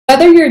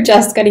you're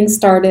just getting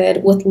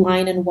started with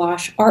line and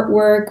wash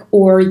artwork,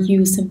 or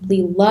you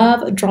simply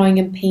love drawing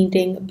and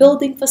painting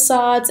building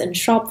facades and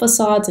shop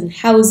facades and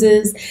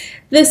houses,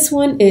 this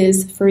one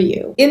is for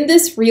you. In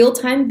this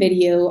real-time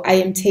video, I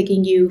am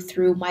taking you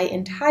through my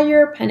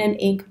entire pen and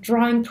ink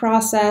drawing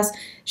process,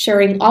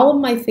 sharing all of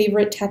my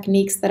favorite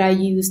techniques that I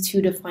use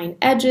to define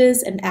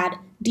edges and add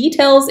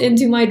details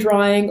into my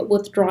drawing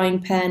with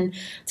drawing pen,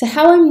 to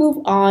how I move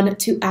on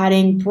to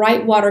adding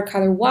bright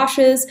watercolor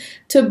washes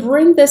to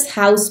bring this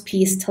house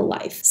piece to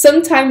life.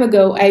 Some time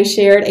ago, I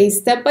shared a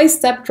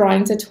step-by-step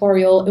drawing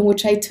tutorial in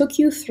which I took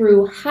you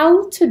through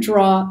how to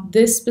draw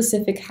this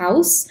specific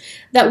house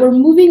that we're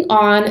moving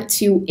on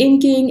to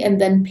inking and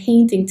then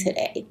painting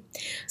today.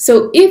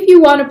 So if you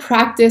want to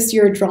practice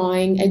your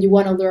drawing and you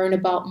want to learn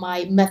about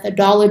my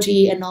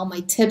methodology and all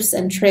my tips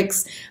and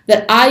tricks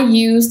that I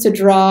use to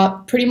draw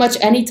pretty much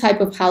any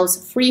type of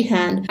house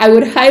freehand, I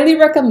would highly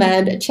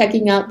recommend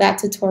checking out that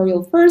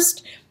tutorial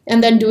first,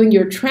 and then doing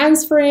your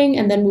transferring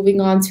and then moving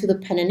on to the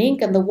pen and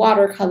ink and the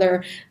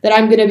watercolor that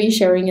I'm going to be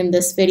sharing in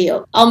this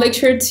video. I'll make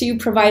sure to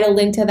provide a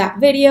link to that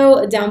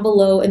video down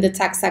below in the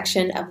text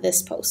section of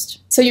this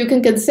post. So you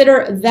can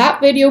consider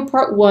that video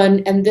part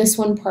 1 and this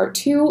one part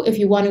 2 if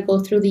you want to go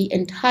through the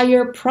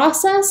entire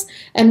process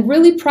and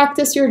really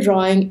practice your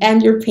drawing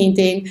and your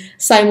painting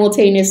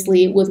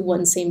simultaneously with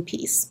one same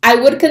piece. I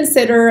would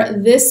consider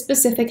this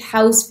specific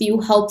house view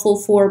helpful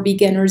for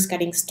beginners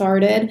getting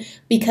started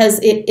because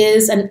it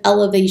is an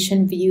elevation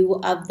view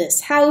of this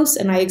house,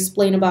 and I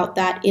explain about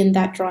that in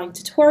that drawing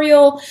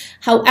tutorial.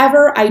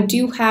 However, I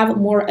do have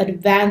more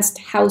advanced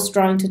house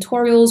drawing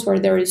tutorials where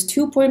there is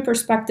 2-point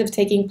perspective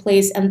taking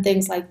place and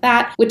things like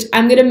that, which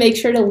I'm going to make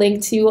sure to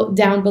link to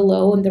down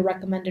below in the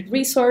recommended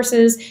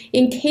resources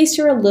in case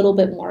you're a little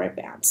bit more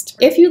advanced.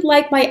 If you'd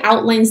like my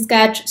outline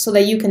sketch so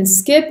that you can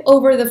skip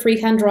over the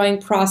freehand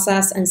drawing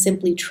process and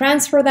simply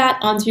transfer that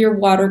onto your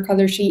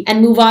watercolor sheet and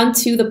move on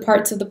to the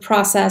parts of the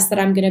process that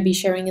I'm going to be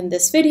sharing in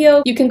this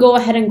video, you can go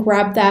ahead and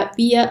grab that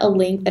via a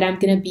link that I'm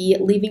going to be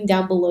leaving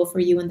down below for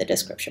you in the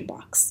description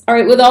box. All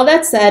right, with all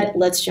that said,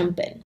 let's jump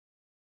in.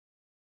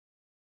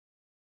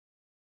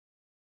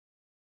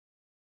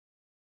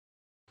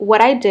 What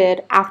I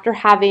did after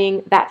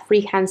having that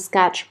freehand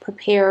sketch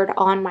prepared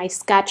on my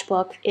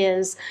sketchbook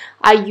is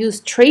I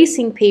used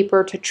tracing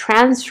paper to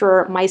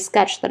transfer my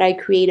sketch that I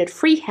created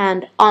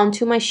freehand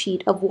onto my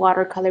sheet of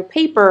watercolor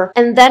paper,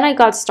 and then I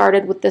got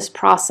started with this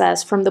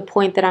process from the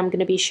point that I'm going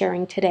to be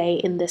sharing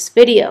today in this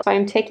video. So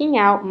I'm taking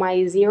out my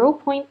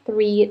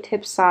 0.3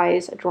 tip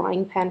size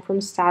drawing pen from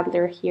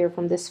Staedtler here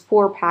from this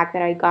 4-pack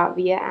that I got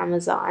via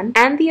Amazon,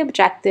 and the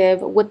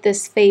objective with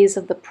this phase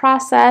of the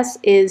process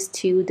is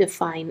to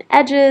define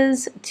edges,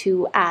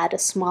 to add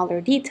smaller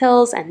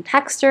details and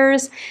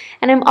textures,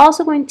 and I'm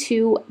also going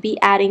to be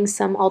adding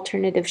some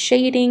alternative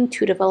shading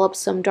to develop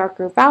some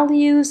darker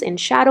values in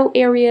shadow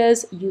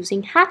areas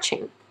using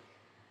hatching.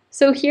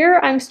 So here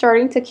I'm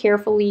starting to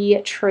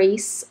carefully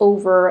trace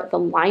over the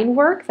line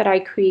work that I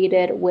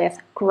created with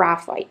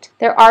graphite.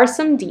 There are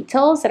some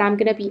details that I'm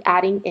going to be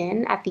adding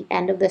in at the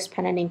end of this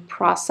pen and ink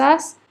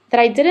process that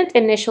I didn't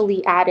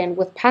initially add in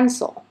with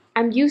pencil.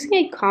 I'm using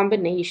a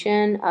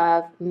combination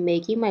of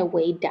making my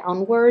way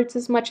downwards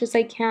as much as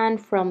I can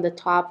from the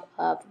top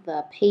of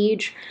the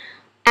page,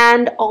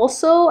 and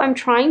also I'm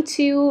trying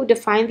to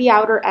define the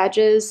outer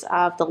edges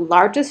of the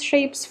largest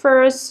shapes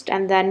first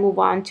and then move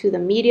on to the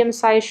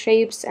medium-sized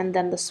shapes and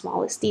then the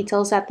smallest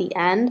details at the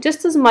end,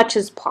 just as much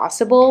as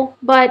possible.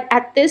 But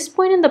at this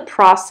point in the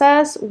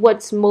process,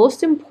 what's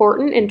most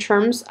important in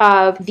terms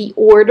of the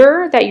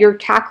order that you're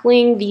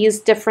tackling these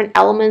different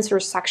elements or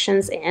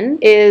sections in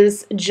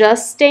is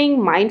just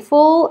staying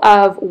mindful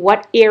of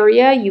what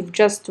area you've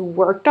just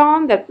worked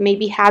on that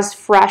maybe has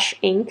fresh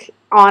ink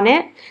on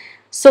it,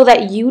 so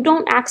that you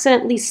don't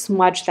accidentally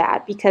smudge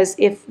that, because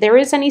if there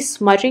is any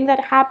smudging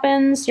that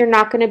happens, you're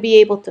not going to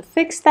be able to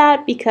fix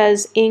that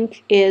because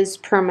ink is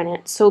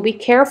permanent. So be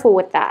careful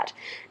with that.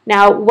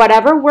 Now,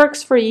 whatever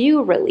works for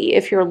you really.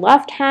 If you're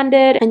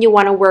left-handed and you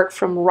want to work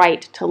from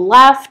right to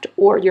left,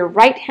 or you're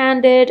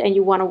right-handed and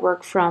you want to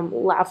work from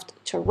left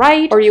to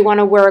right, or you want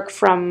to work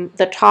from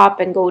the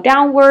top and go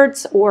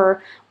downwards,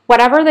 or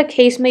whatever the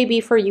case may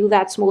be for you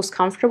that's most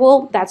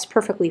comfortable, that's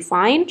perfectly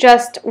fine.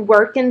 Just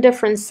work in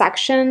different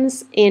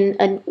sections in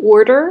an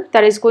order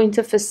that is going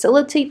to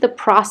facilitate the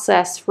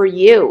process for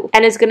you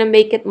and is going to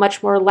make it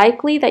much more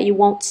likely that you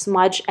won't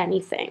smudge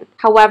anything.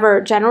 However,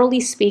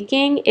 generally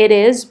speaking, it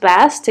is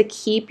best to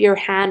keep your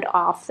hand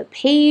off the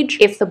page.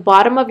 If the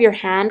bottom of your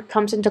hand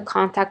comes into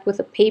contact with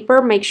the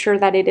paper, make sure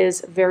that it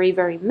is very,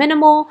 very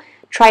minimal.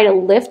 Try to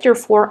lift your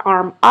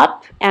forearm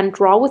up and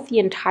draw with the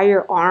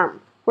entire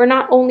arm. We're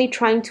not only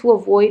trying to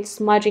avoid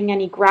smudging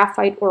any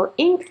graphite or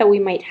ink that we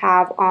might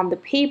have on the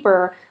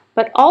paper,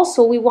 but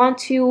also we want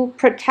to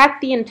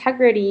protect the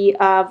integrity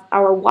of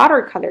our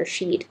watercolor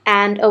sheet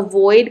and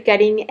avoid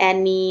getting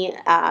any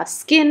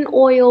skin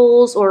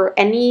oils or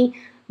any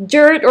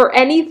dirt or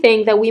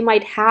anything that we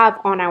might have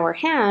on our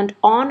hand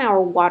on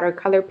our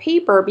watercolor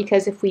paper,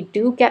 because if we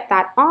do get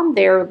that on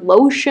there,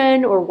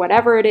 lotion or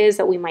whatever it is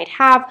that we might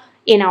have,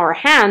 in our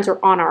hands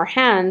or on our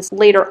hands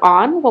later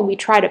on when we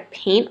try to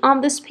paint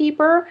on this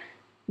paper,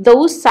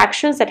 those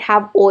sections that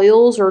have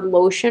oils or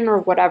lotion or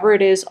whatever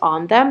it is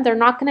on them, they're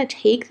not going to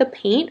take the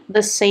paint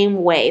the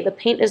same way. The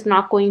paint is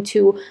not going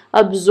to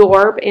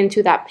absorb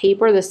into that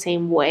paper the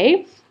same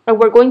way. And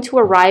we're going to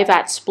arrive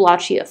at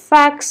splotchy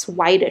effects,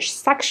 whitish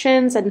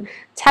sections, and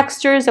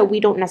textures that we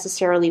don't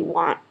necessarily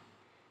want.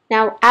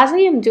 Now, as I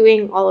am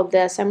doing all of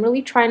this, I'm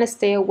really trying to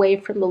stay away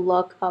from the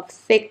look of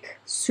thick,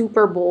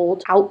 super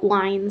bold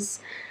outlines.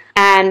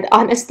 And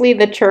honestly,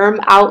 the term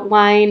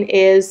outline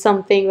is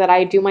something that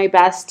I do my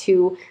best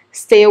to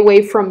stay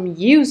away from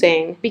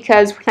using,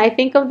 because when I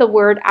think of the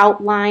word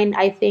outline,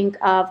 I think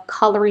of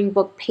coloring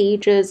book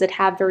pages that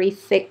have very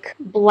thick,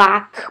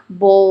 black,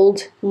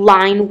 bold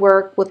line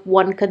work with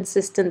one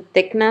consistent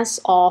thickness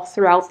all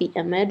throughout the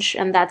image,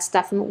 and that's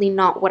definitely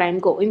not what I'm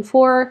going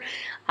for.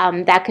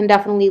 That can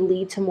definitely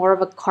lead to more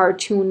of a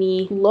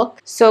cartoony look.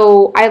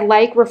 So I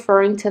like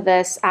referring to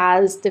this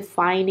as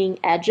defining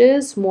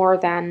edges more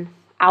than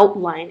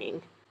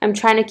outlining. I'm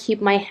trying to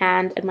keep my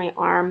hand and my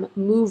arm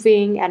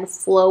moving and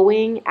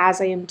flowing as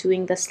I am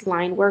doing this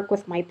line work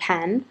with my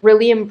pen,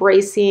 really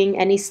embracing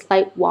any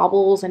slight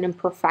wobbles and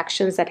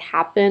imperfections that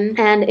happen.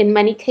 And in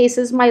many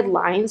cases, my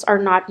lines are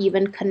not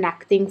even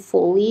connecting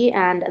fully,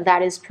 and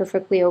that is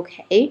perfectly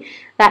okay.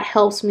 That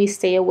helps me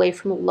stay away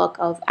from the look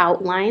of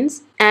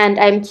outlines. And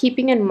I'm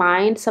keeping in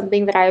mind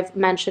something that I've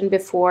mentioned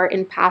before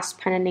in past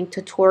pen and ink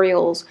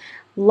tutorials.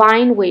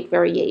 Line weight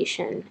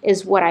variation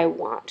is what I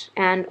want,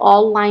 and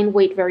all line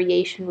weight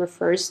variation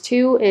refers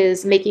to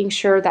is making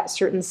sure that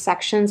certain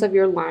sections of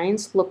your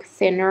lines look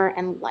thinner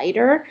and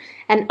lighter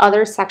and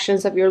other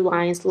sections of your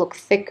lines look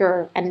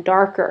thicker and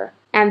darker.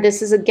 And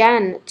this is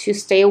again to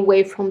stay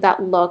away from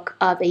that look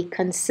of a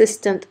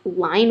consistent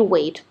line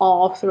weight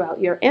all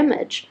throughout your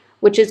image,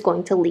 which is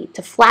going to lead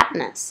to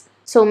flatness.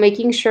 So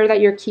making sure that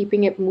you're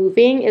keeping it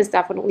moving is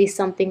definitely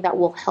something that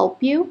will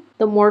help you.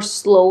 The more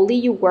slowly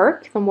you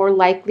work, the more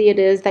likely it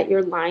is that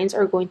your lines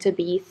are going to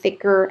be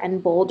thicker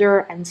and bolder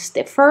and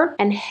stiffer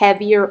and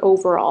heavier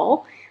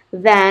overall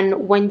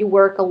than when you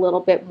work a little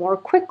bit more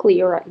quickly,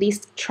 or at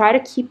least try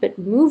to keep it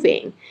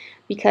moving.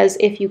 Because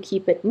if you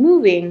keep it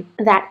moving,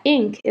 that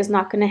ink is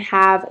not going to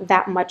have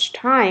that much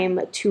time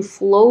to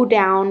flow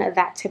down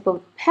that tip of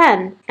the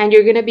pen, and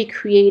you're going to be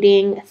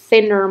creating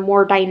thinner,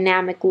 more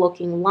dynamic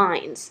looking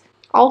lines.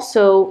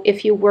 Also,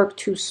 if you work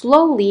too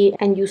slowly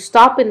and you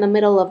stop in the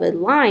middle of a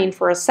line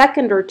for a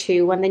second or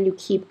two and then you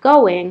keep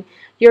going,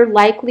 you're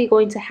likely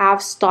going to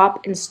have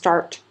stop and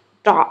start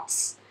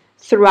dots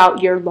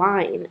throughout your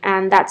line,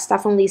 and that's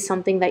definitely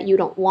something that you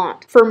don't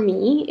want. For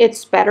me,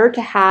 it's better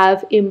to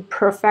have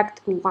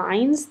imperfect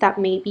lines that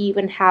maybe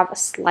even have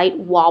slight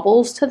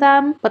wobbles to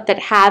them, but that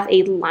have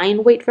a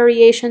line weight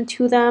variation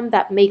to them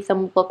that make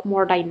them look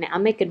more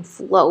dynamic and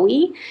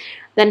flowy,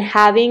 than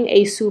having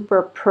a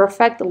super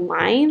perfect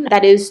line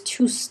that is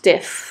too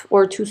stiff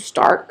or too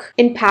stark.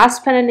 In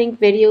past pen and ink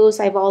videos,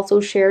 I've also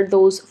shared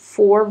those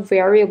 4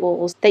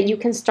 variables that you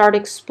can start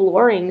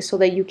exploring so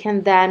that you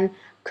can then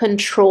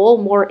control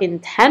more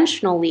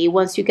intentionally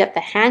once you get the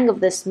hang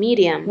of this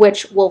medium,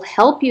 which will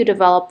help you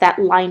develop that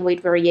line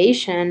weight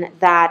variation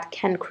that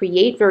can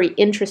create very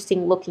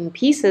interesting looking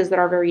pieces that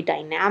are very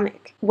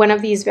dynamic. One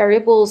of these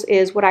variables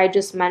is what I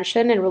just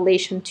mentioned in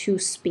relation to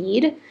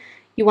speed.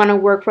 You want to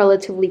work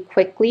relatively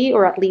quickly,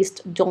 or at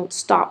least don't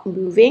stop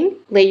moving.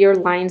 Lay your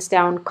lines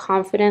down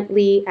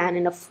confidently and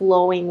in a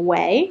flowing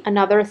way.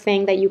 Another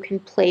thing that you can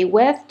play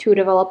with to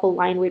develop a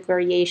line weight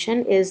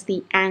variation is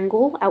the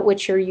angle at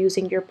which you're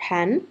using your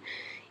pen.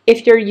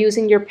 If you're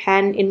using your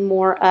pen in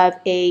more of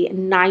a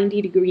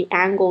 90-degree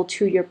angle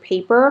to your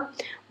paper,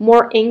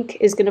 more ink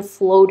is going to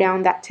flow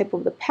down that tip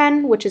of the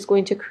pen, which is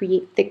going to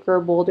create thicker,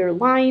 bolder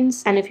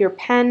lines. And if your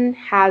pen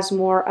has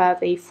more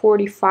of a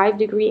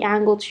 45-degree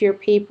angle to your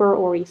paper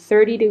or a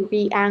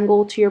 30-degree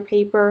angle to your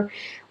paper,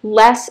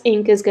 less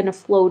ink is going to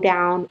flow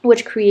down,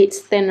 which creates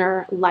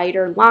thinner,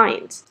 lighter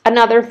lines.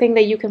 Another thing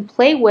that you can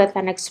play with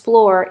and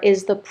explore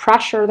is the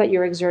pressure that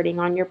you're exerting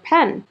on your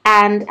pen.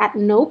 And at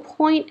no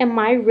point am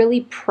I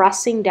really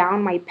pressing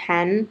down my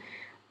pen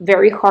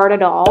very hard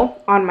at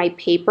all on my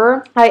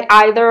paper. I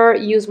either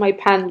use my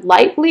pen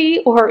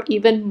lightly or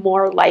even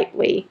more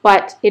lightly,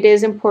 but it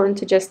is important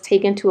to just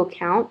take into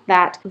account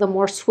that the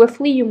more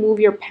swiftly you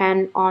move your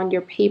pen on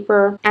your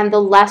paper and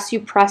the less you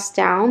press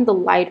down, the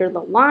lighter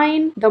the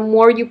line. The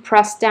more you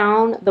press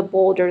down, the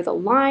bolder the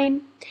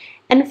line.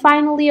 And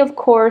finally, of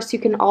course, you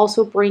can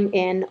also bring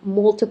in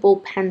multiple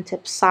pen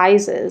tip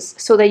sizes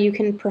so that you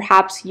can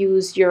perhaps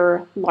use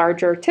your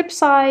larger tip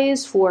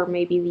size for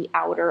maybe the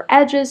outer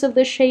edges of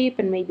the shape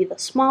and maybe the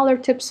smaller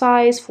tip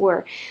size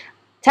for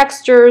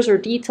textures or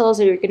details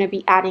that you're going to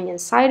be adding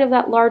inside of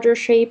that larger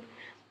shape.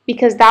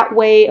 Because that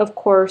way, of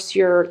course,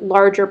 your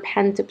larger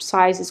pen tip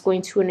size is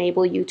going to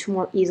enable you to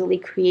more easily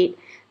create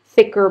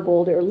thicker,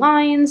 bolder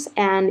lines,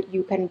 and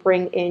you can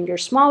bring in your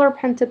smaller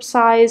pen tip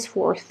size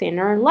for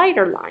thinner,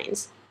 lighter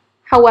lines.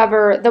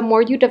 However, the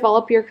more you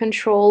develop your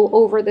control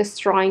over this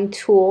drawing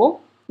tool,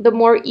 the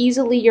more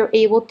easily you're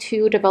able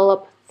to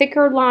develop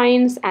thicker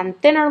lines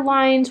and thinner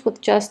lines with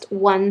just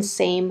one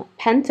same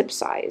pen tip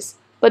size.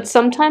 But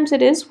sometimes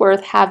it is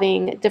worth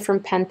having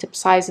different pen tip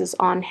sizes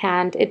on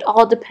hand. It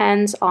all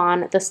depends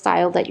on the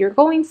style that you're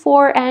going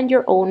for and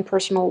your own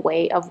personal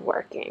way of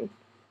working.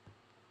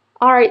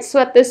 Alright, so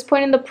at this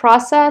point in the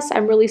process,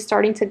 I'm really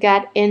starting to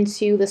get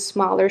into the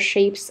smaller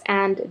shapes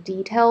and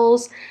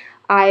details.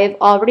 I've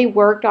already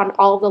worked on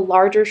all the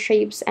larger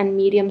shapes and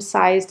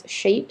medium-sized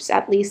shapes,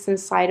 at least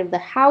inside of the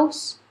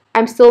house.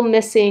 I'm still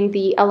missing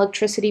the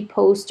electricity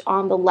post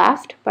on the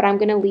left, but I'm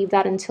going to leave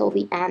that until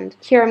the end.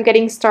 Here I'm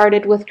getting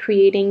started with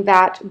creating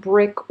that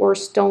brick or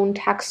stone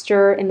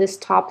texture in this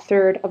top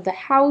third of the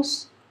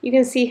house. You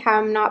can see how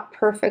I'm not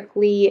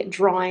perfectly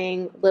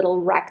drawing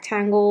little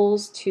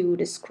rectangles to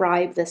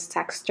describe this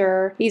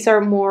texture. These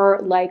are more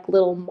like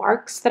little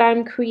marks that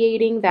I'm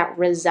creating that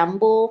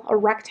resemble a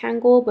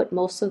rectangle, but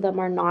most of them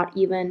are not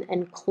even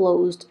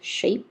enclosed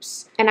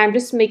shapes. And I'm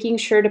just making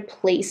sure to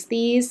place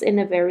these in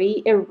a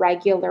very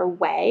irregular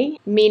way,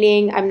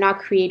 meaning I'm not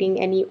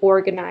creating any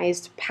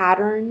organized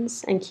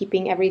patterns and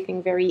keeping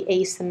everything very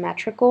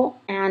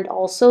asymmetrical. And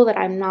also that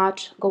I'm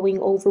not going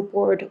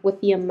overboard with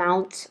the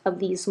amount of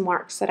these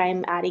marks that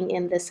I'm adding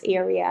in this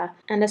area.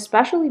 And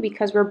especially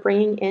because we're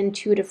bringing in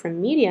two different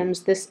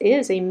mediums, this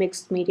is a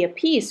mixed media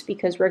piece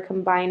because we're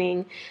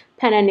combining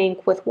pen and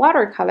ink with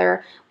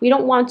watercolor. We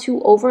don't want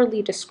to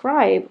overly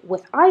describe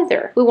with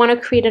either. We want to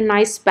create a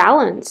nice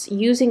balance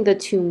using the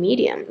two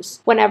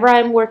mediums. Whenever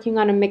I'm working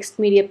on a mixed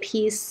media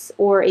piece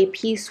or a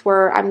piece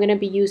where I'm going to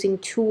be using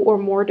two or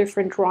more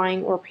different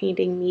drawing or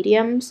painting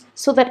mediums,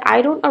 so that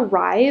I don't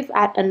arrive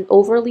at an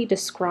overly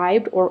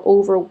described or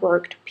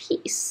overworked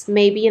piece.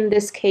 Maybe in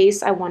this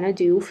case I want to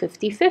do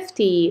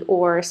 50-50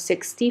 or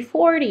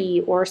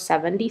 60-40 or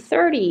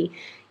 70-30.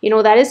 You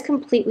know, that is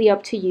completely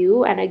up to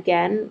you, and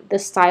again, the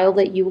style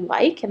that you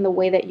like and the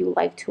way that you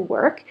like to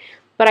work.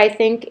 But I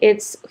think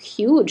it's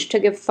huge to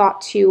give thought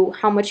to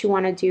how much you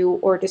want to do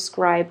or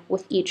describe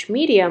with each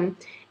medium,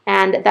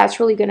 and that's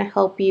really going to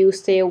help you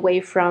stay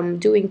away from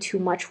doing too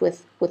much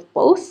with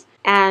both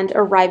and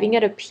arriving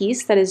at a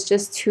piece that is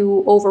just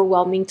too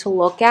overwhelming to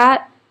look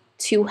at,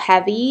 too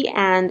heavy,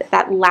 and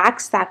that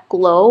lacks that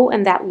glow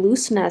and that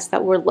looseness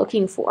that we're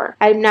looking for.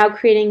 I'm now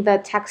creating the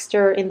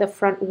texture in the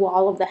front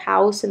wall of the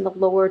house in the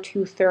lower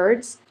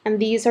 2/3, and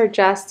these are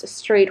just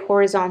straight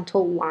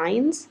horizontal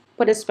lines.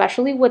 But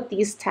especially with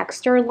these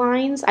texture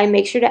lines, I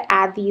make sure to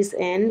add these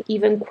in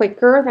even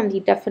quicker than the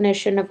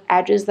definition of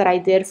edges that I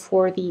did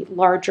for the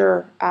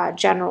larger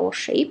general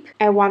shape.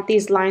 I want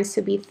these lines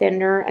to be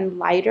thinner and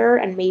lighter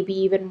and maybe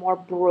even more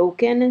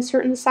broken in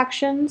certain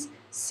sections.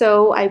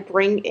 So I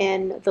bring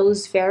in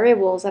those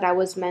variables that I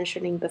was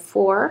mentioning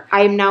before.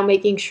 I am now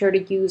making sure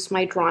to use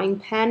my drawing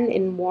pen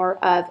in more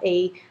of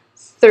a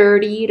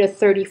 30 to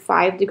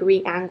 35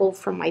 degree angle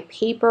from my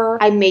paper.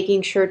 I'm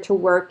making sure to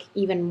work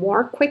even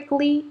more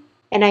quickly,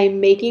 and I'm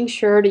making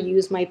sure to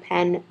use my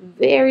pen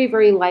very,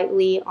 very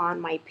lightly on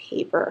my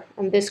paper.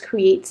 And this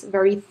creates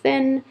very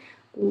thin,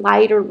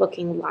 lighter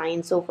looking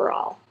lines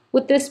overall.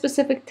 With this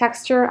specific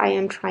texture, I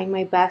am trying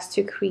my best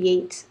to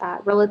create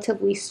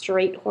relatively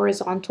straight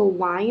horizontal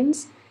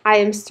lines. I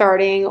am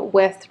starting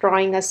with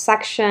drawing a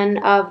section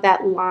of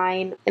that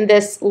line in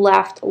this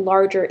left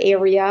larger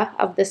area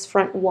of this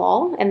front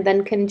wall, and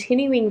then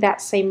continuing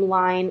that same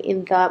line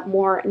in the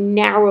more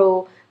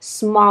narrow,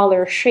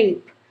 smaller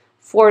shape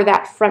for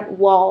that front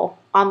wall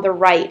on the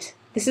right.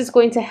 This is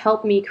going to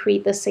help me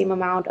create the same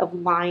amount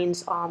of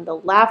lines on the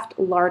left,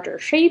 larger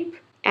shape,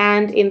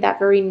 and in that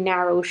very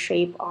narrow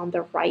shape on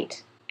the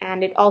right.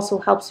 And it also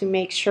helps me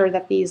make sure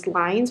that these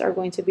lines are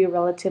going to be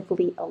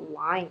relatively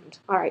aligned.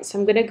 Alright, so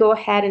I'm going to go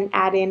ahead and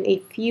add in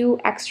a few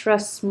extra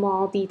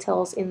small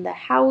details in the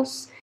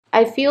house.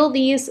 I feel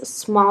these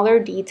smaller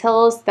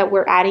details that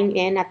we're adding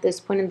in at this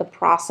point in the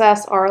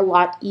process are a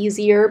lot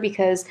easier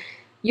because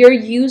you're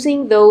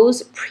using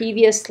those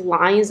previous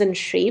lines and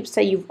shapes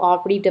that you've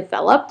already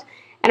developed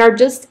and are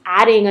just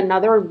adding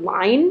another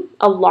line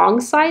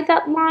alongside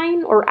that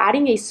line or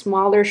adding a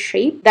smaller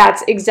shape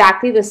that's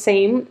exactly the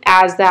same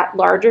as that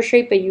larger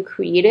shape that you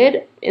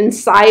created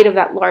inside of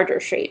that larger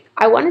shape.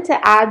 I wanted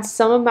to add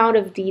some amount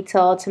of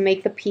detail to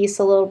make the piece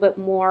a little bit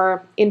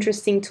more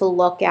interesting to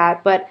look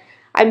at, but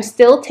I'm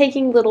still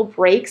taking little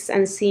breaks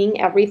and seeing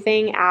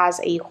everything as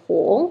a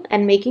whole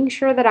and making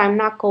sure that I'm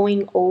not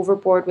going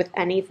overboard with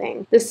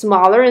anything. The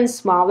smaller and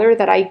smaller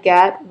that I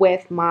get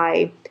with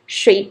my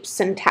shapes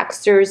and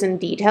textures and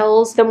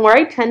details, the more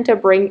I tend to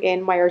bring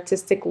in my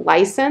artistic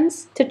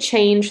license to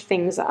change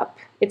things up.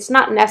 It's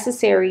not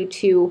necessary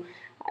to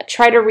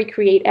try to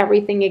recreate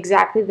everything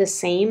exactly the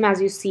same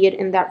as you see it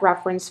in that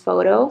reference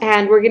photo.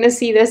 And we're going to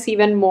see this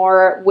even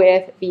more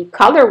with the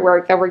color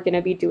work that we're going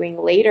to be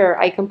doing later.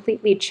 I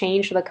completely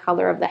changed the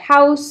color of the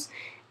house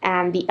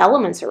and the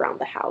elements around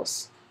the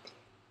house.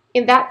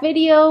 In that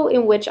video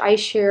in which I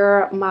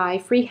share my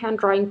freehand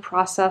drawing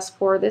process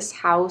for this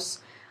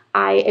house,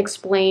 I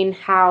explain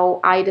how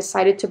I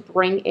decided to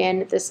bring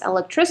in this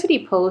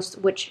electricity post,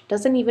 which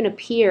doesn't even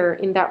appear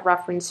in that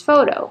reference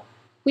photo.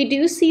 We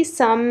do see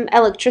some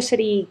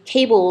electricity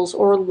cables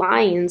or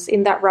lines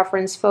in that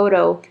reference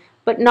photo,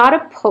 but not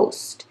a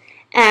post.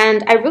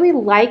 And I really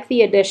like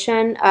the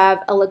addition of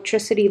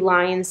electricity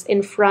lines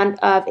in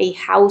front of a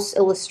house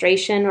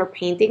illustration or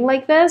painting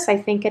like this. I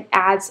think it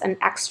adds an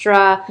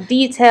extra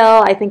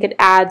detail. I think it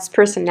adds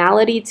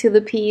personality to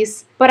the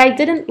piece. But I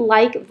didn't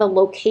like the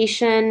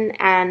location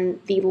and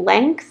the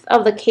length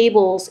of the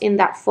cables in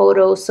that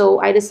photo,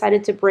 so I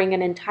decided to bring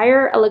an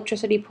entire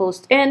electricity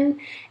post in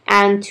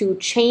and to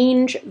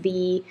change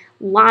the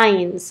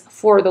lines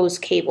for those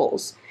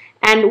cables.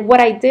 And what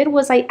I did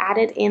was I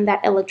added in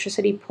that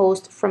electricity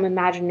post from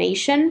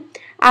imagination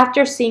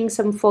after seeing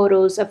some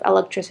photos of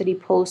electricity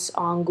posts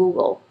on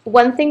Google.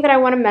 One thing that I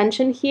want to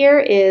mention here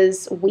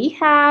is we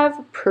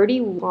have pretty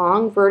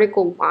long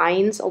vertical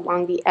lines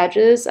along the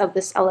edges of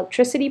this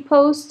electricity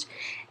post.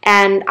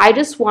 And I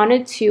just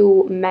wanted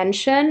to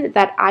mention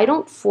that I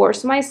don't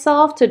force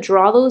myself to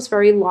draw those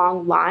very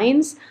long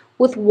lines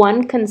with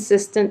one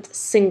consistent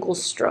single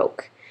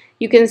stroke.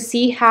 You can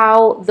see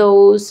how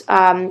those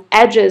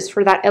edges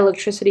for that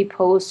electricity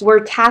post were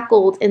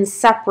tackled in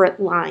separate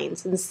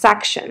lines and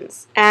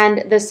sections.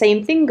 And the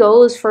same thing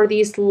goes for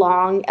these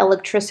long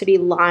electricity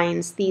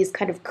lines, these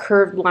kind of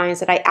curved lines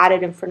that I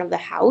added in front of the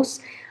house.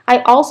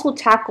 I also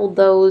tackled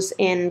those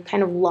in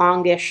kind of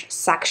longish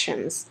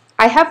sections.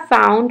 I have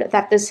found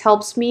that this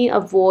helps me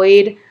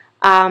avoid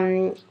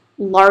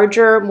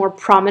larger, more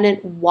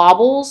prominent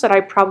wobbles that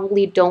I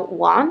probably don't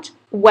want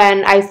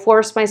when I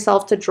force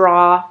myself to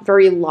draw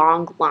very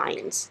long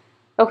lines.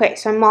 Okay,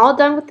 so I'm all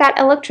done with that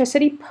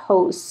electricity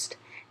post,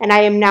 and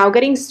I am now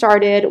getting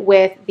started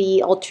with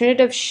the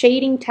alternative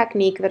shading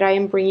technique that I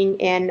am bringing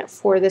in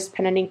for this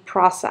pen and ink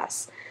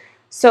process.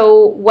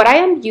 So what I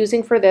am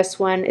using for this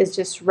one is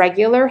just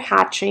regular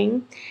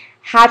hatching.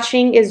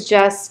 Hatching is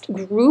just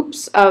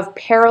groups of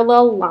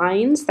parallel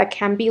lines that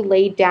can be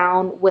laid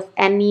down with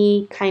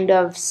any kind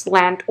of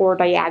slant or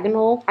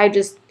diagonal. I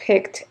just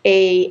picked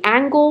an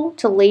angle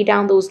to lay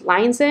down those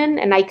lines in,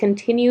 and I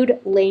continued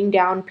laying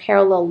down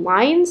parallel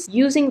lines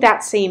using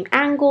that same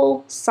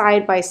angle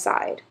side by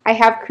side. I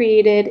have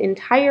created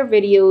entire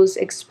videos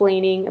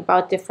explaining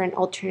about different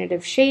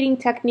alternative shading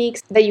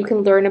techniques that you can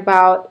learn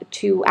about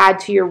to add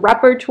to your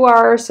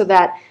repertoire so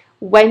that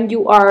when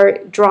you are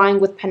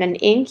drawing with pen and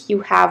ink, you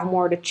have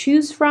more to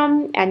choose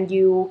from and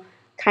you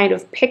kind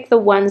of pick the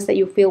ones that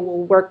you feel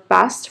will work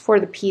best for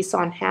the piece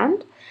on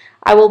hand.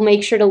 I will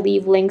make sure to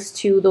leave links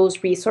to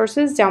those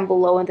resources down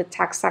below in the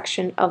text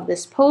section of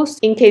this post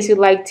in case you'd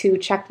like to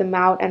check them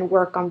out and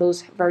work on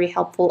those very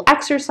helpful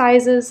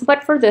exercises.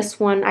 But for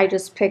this one, I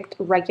just picked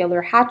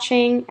regular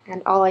hatching,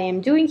 and all I am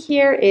doing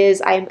here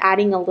is I am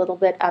adding a little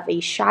bit of a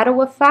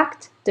shadow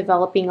effect,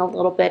 developing a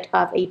little bit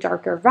of a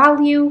darker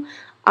value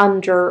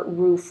under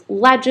roof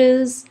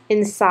ledges,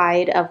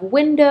 inside of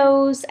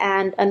windows,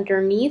 and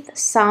underneath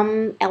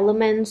some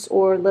elements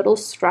or little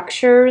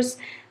structures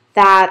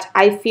that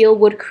I feel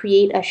would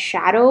create a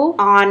shadow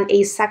on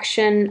a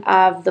section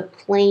of the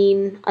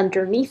plane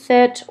underneath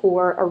it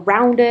or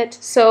around it.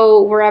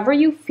 So wherever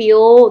you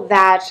feel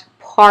that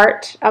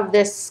part of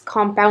this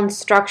compound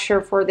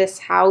structure for this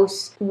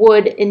house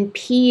would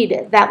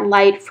impede that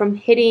light from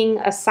hitting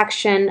a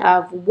section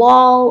of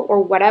wall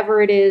or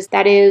whatever it is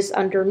that is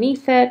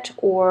underneath it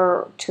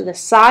or to the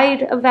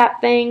side of that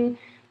thing,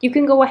 you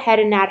can go ahead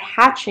and add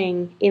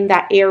hatching in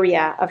that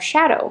area of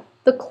shadow.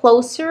 The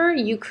closer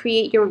you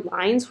create your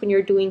lines when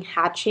you're doing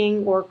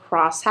hatching or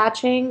cross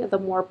hatching, the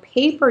more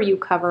paper you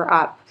cover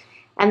up,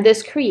 and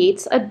this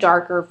creates a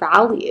darker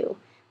value.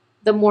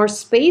 The more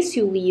space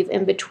you leave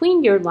in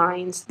between your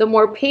lines, the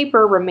more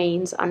paper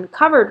remains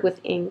uncovered with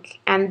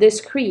ink, and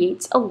this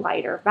creates a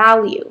lighter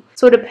value.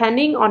 So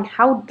depending on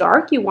how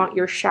dark you want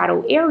your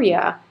shadow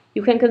area,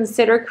 you can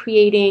consider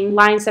creating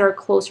lines that are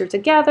closer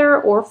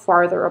together or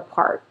farther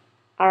apart.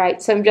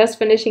 Alright, so I'm just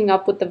finishing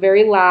up with the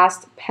very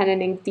last pen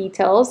and ink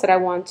details that I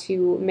want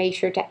to make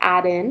sure to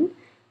add in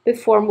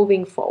before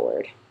moving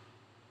forward.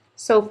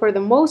 So for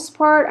the most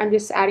part, I'm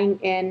just adding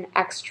in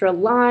extra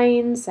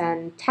lines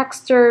and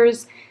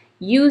textures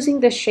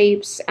using the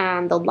shapes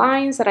and the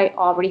lines that I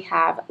already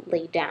have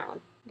laid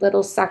down.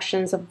 Little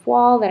sections of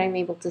wall that I'm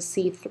able to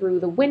see through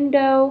the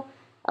window,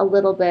 a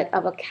little bit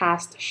of a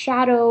cast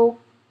shadow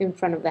in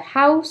front of the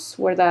house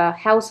where the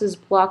house is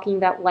blocking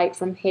that light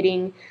from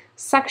hitting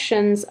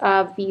sections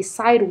of the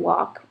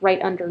sidewalk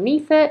right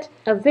underneath it.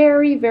 A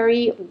very,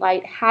 very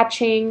light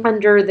hatching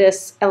under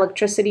this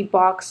electricity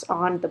box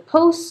on the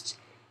post,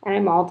 and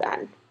I'm all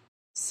done.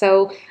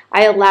 So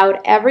I allowed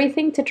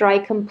everything to dry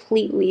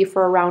completely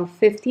for around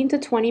 15 to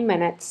 20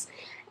 minutes,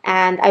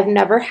 and I've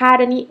never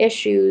had any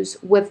issues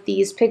with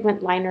these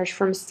pigment liners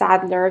from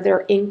Sadler.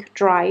 Their ink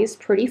dries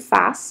pretty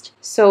fast,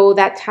 so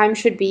that time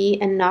should be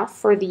enough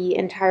for the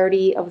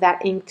entirety of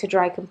that ink to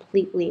dry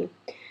completely.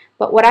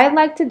 But what I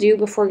like to do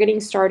before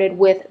getting started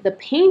with the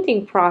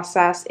painting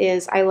process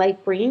is I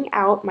like bringing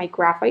out my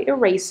graphite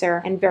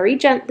eraser and very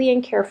gently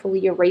and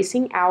carefully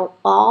erasing out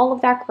all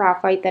of that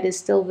graphite that is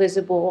still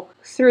visible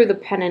through the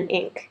pen and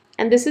ink.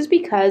 And this is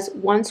because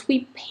once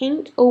we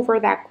paint over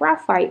that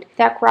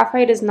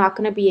graphite is not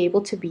going to be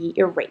able to be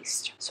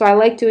erased. So I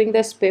like doing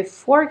this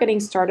before getting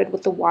started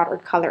with the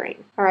watercoloring.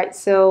 Alright,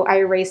 so I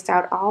erased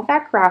out all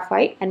that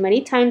graphite, and many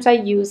times I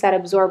use that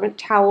absorbent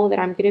towel that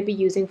I'm going to be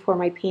using for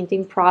my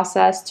painting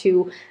process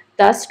to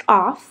dust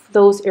off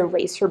those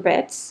eraser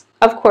bits.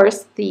 Of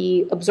course,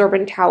 the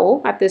absorbent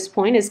towel at this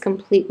point is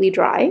completely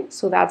dry,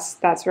 so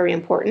that's very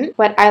important.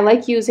 But I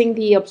like using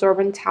the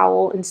absorbent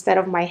towel instead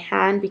of my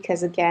hand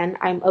because, again,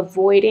 I'm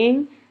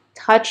avoiding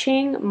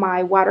touching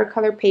my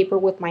watercolor paper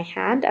with my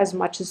hand as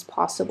much as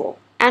possible.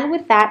 And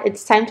with that,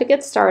 it's time to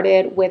get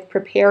started with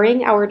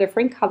preparing our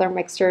different color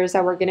mixtures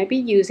that we're going to be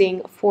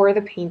using for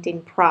the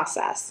painting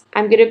process.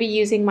 I'm going to be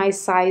using my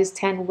size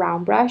 10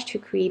 round brush to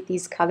create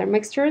these color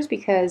mixtures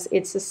because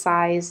it's a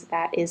size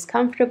that is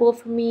comfortable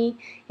for me.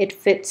 It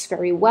fits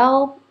very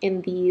well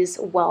in these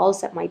wells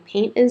that my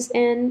paint is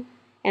in,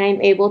 and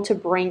I'm able to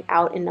bring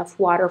out enough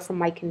water from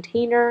my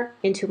container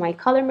into my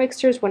color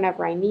mixtures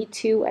whenever I need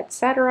to,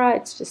 etc.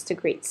 It's just a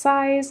great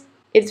size.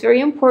 It's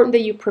very important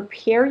that you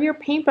prepare your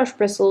paintbrush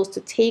bristles to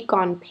take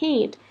on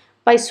paint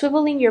by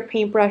swiveling your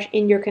paintbrush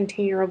in your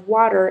container of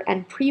water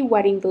and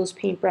pre-wetting those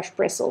paintbrush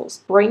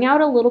bristles. Bring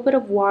out a little bit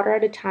of water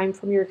at a time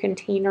from your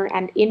container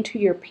and into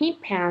your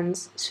paint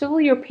pans.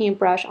 Swivel your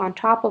paintbrush on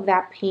top of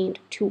that paint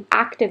to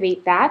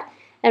activate that,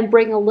 and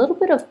bring a little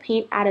bit of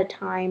paint at a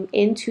time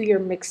into your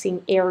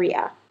mixing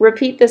area.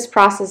 Repeat this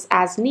process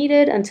as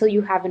needed until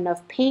you have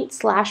enough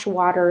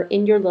paint/water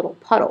in your little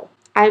puddle.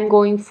 I'm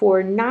going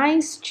for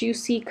nice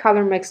juicy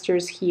color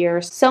mixtures here.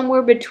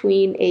 Somewhere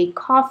between a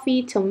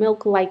coffee to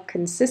milk-like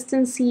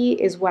consistency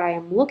is what I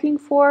am looking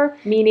for,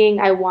 meaning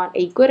I want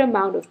a good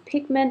amount of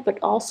pigment but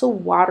also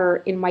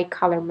water in my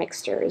color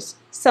mixtures.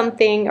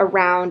 Something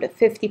around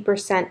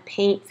 50%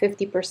 paint,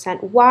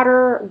 50%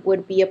 water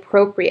would be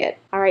appropriate.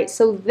 Alright,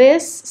 so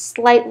this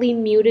slightly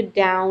muted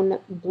down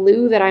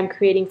blue that I'm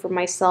creating for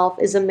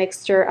myself is a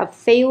mixture of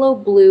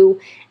phthalo blue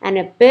and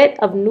a bit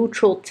of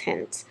neutral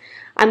tint.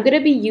 I'm going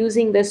to be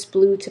using this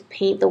blue to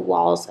paint the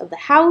walls of the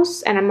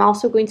house, and I'm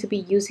also going to be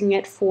using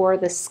it for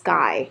the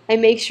sky. I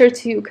make sure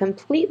to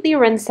completely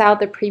rinse out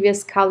the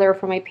previous color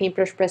from my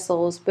paintbrush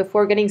bristles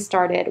before getting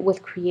started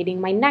with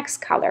creating my next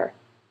color.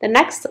 The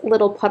next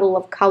little puddle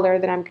of color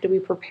that I'm going to be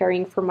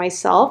preparing for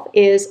myself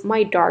is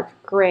my dark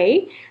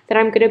gray that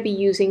I'm going to be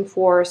using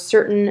for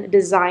certain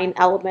design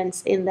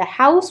elements in the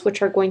house,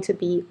 which are going to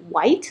be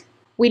white.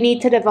 We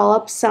need to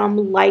develop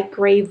some light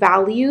gray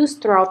values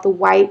throughout the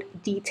white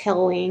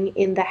detailing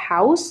in the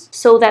house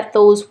so that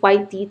those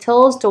white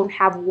details don't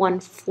have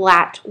one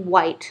flat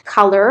white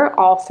color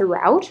all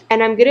throughout.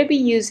 And I'm going to be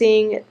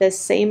using the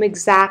same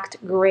exact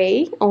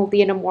gray,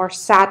 only in a more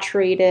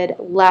saturated,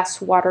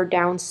 less watered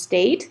down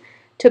state,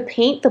 to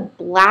paint the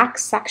black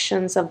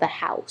sections of the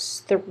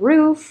house. The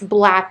roof,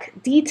 black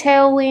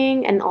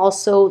detailing, and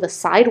also the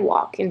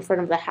sidewalk in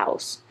front of the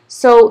house.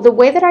 So the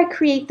way that I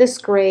create this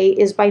gray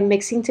is by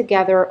mixing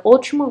together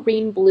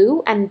ultramarine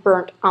blue and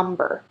burnt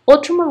umber.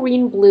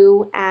 Ultramarine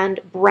blue and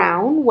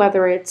brown,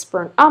 whether it's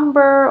burnt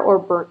umber or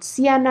burnt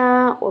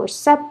sienna or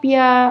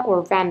sepia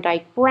or Van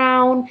Dyke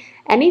brown,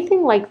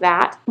 anything like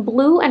that.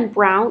 Blue and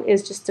brown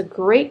is just a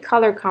great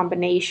color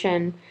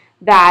combination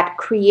that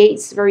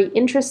creates very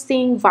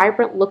interesting,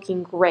 vibrant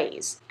looking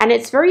grays. And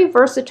it's very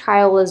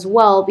versatile as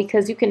well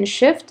because you can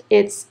shift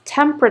its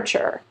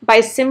temperature by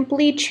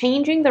simply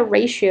changing the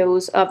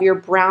ratios of your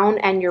brown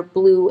and your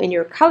blue in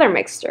your color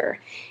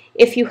mixture.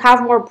 If you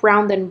have more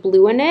brown than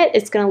blue in it,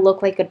 it's going to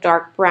look like a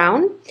dark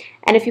brown.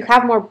 And if you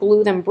have more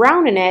blue than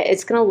brown in it,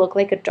 it's going to look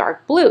like a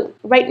dark blue.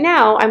 Right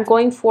now, I'm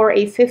going for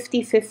a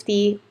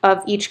 50-50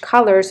 of each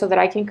color so that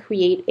I can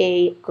create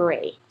a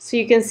gray. So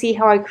you can see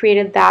how I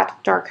created that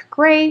dark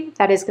gray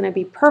that is going to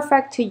be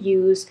perfect to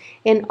use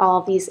in all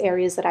of these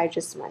areas that I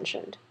just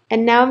mentioned.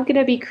 And now I'm going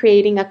to be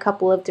creating a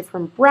couple of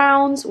different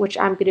browns, which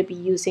I'm going to be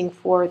using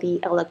for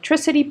the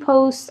electricity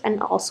posts and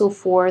also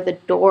for the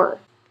door.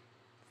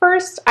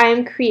 First, I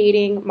am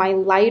creating my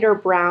lighter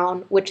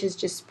brown, which is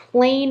just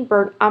plain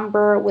burnt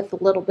umber with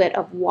a little bit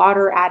of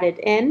water added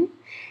in.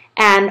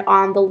 And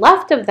on the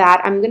left of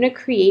that, I'm going to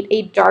create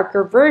a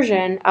darker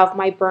version of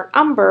my burnt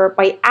umber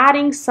by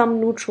adding some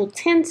neutral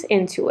tint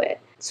into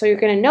it. So you're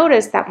going to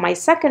notice that my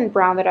second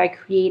brown that I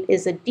create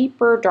is a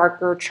deeper,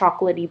 darker,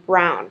 chocolatey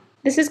brown.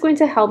 This is going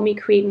to help me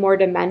create more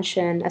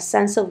dimension, a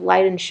sense of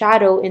light and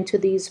shadow into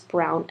these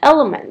brown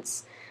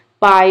elements.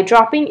 By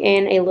dropping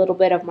in a little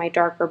bit of my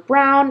darker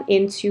brown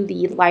into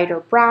the lighter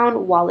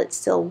brown while it's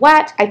still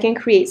wet, I can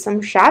create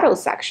some shadow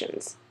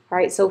sections.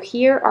 Alright, so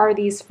here are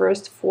these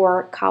first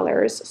four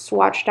colors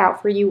swatched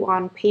out for you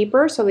on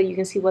paper so that you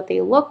can see what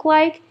they look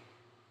like.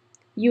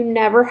 You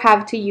never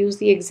have to use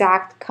the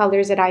exact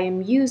colors that I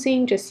am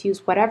using, just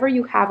use whatever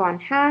you have on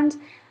hand.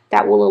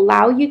 That will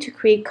allow you to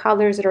create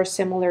colors that are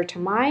similar to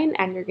mine,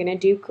 and you're going to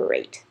do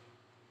great.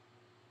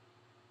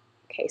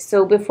 Okay,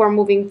 so before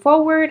moving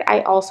forward,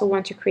 I also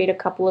want to create a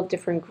couple of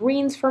different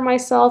greens for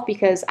myself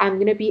because I'm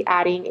going to be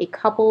adding a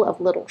couple of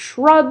little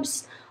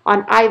shrubs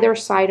on either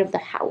side of the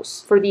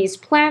house. For these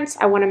plants,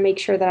 I want to make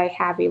sure that I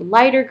have a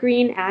lighter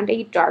green and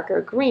a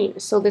darker green.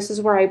 So this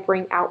is where I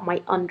bring out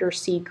my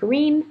Undersea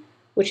green,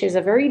 which is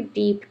a very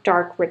deep,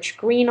 dark, rich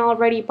green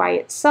already by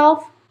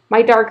itself.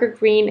 My darker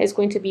green is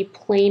going to be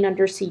plain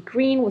Undersea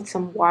green with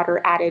some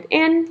water added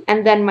in.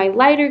 And then my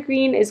lighter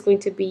green is going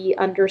to be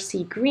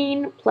Undersea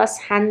green plus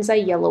Hansa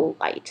yellow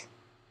light.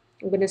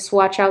 I'm going to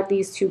swatch out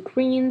these two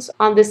greens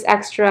on this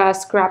extra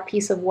scrap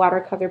piece of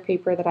watercolor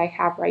paper that I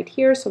have right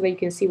here so that you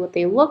can see what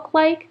they look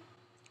like.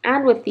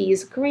 And with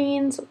these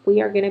greens,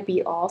 we are going to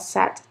be all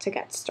set to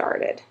get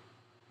started.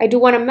 I do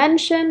want to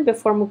mention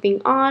before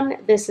moving on,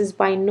 this is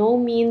by no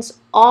means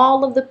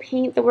all of the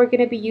paint that we're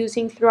going to be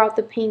using throughout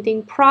the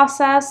painting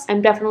process.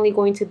 I'm definitely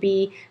going to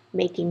be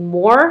making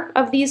more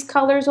of these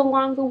colors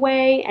along the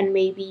way and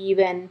maybe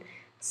even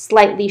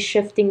slightly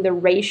shifting the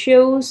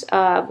ratios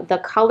of the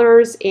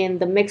colors in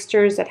the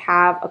mixtures that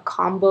have a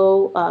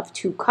combo of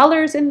two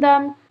colors in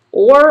them.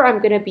 Or I'm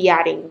going to be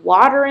adding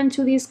water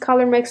into these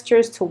color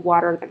mixtures to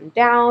water them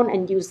down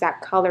and use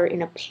that color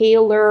in a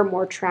paler,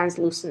 more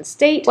translucent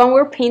state. When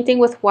we're painting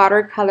with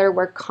watercolor,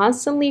 we're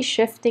constantly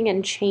shifting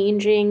and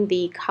changing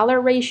the color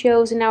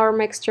ratios in our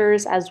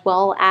mixtures as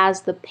well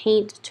as the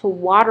paint to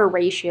water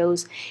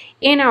ratios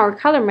in our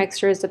color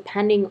mixtures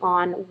depending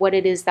on what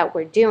it is that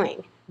we're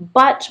doing.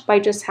 But by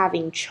just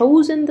having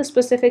chosen the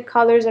specific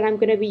colors that I'm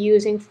going to be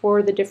using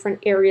for the different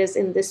areas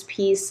in this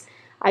piece,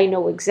 I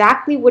know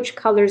exactly which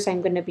colors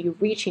I'm going to be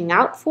reaching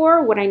out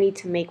for, what I need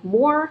to make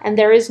more, and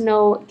there is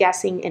no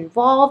guessing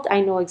involved.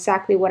 I know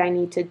exactly what I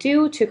need to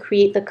do to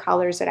create the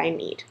colors that I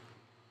need.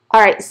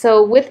 Alright,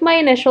 so with my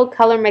initial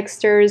color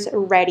mixtures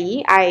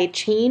ready, I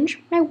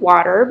change my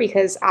water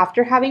because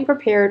after having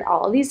prepared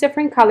all of these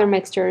different color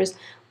mixtures,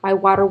 my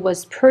water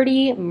was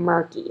pretty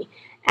murky.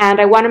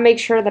 And I want to make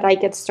sure that I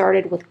get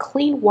started with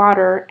clean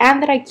water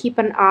and that I keep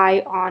an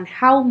eye on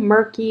how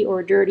murky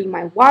or dirty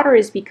my water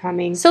is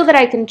becoming so that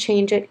I can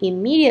change it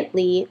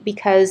immediately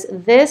because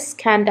this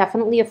can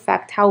definitely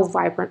affect how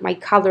vibrant my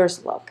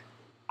colors look.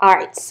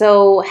 Alright,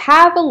 so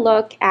have a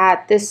look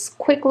at this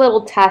quick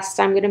little test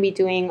I'm going to be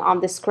doing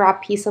on this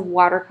scrap piece of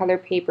watercolor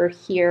paper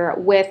here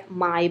with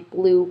my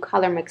blue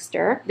color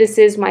mixture. This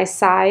is my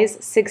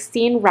size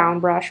 16 round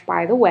brush,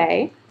 by the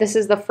way. This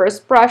is the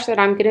first brush that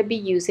I'm going to be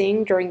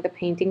using during the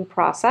painting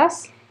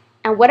process.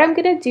 And what I'm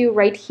going to do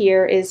right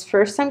here is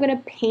first I'm going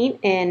to paint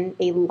in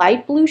a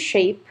light blue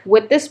shape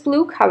with this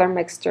blue color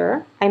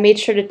mixture. I made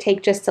sure to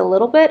take just a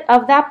little bit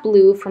of that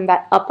blue from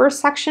that upper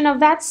section of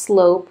that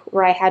slope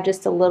where I had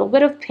just a little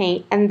bit of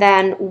paint. And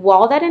then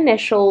while that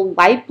initial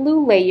light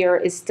blue layer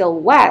is still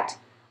wet,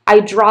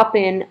 I drop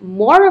in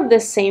more of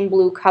this same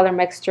blue color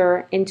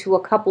mixture into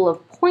a couple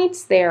of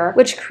points there,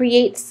 which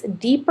creates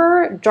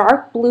deeper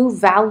dark blue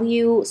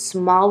value,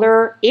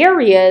 smaller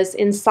areas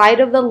inside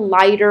of the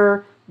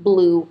lighter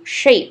blue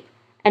shape.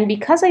 And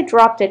because I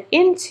dropped it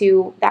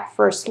into that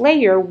first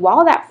layer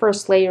while that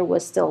first layer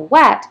was still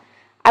wet,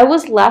 I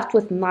was left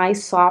with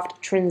nice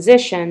soft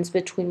transitions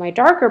between my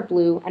darker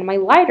blue and my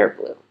lighter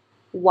blue.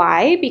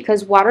 Why?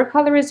 Because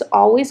watercolor is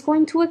always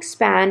going to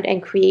expand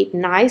and create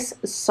nice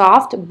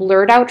soft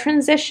blurred out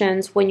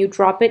transitions when you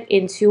drop it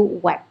into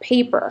wet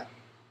paper.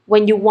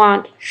 When you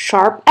want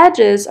sharp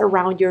edges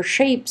around your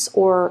shapes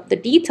or the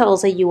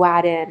details that you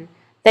add in,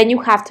 then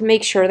you have to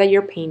make sure that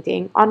you're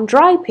painting on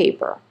dry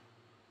paper.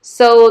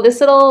 So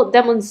this little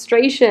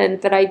demonstration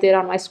that I did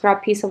on my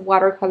scrap piece of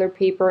watercolor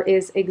paper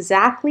is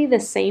exactly the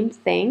same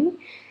thing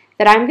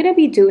that I'm going to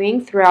be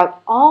doing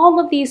throughout all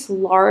of these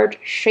large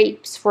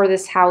shapes for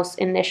this house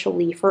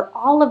initially, for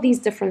all of these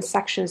different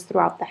sections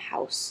throughout the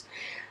house.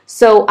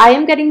 So I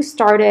am getting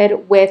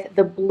started with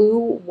the blue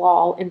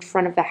wall in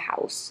front of the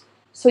house.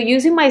 So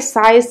using my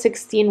size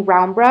 16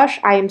 round brush,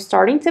 I am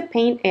starting to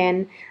paint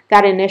in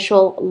that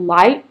initial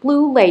light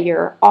blue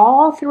layer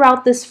all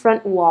throughout this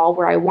front wall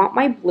where I want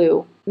my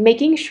blue,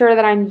 making sure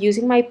that I'm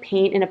using my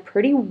paint in a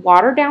pretty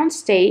watered down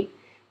state,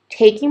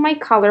 taking my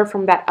color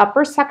from that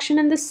upper section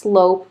in the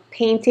slope,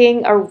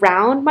 painting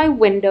around my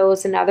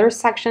windows and other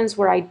sections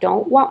where I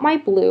don't want my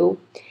blue.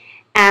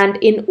 And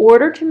in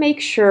order to make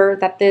sure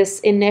that this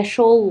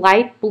initial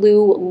light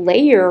blue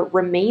layer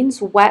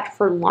remains wet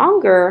for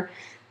longer,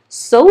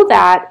 so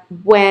that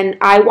when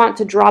I want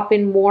to drop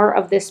in more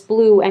of this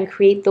blue and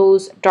create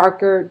those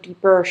darker,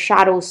 deeper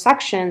shadow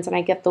sections and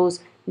I get those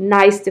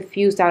nice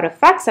diffused out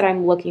effects that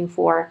I'm looking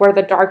for, where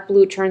the dark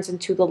blue turns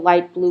into the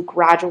light blue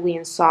gradually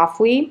and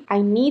softly, I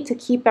need to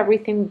keep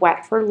everything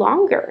wet for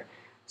longer.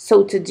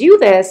 So to do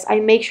this, I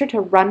make sure to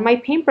run my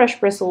paintbrush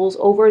bristles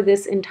over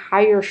this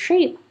entire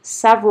shape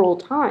several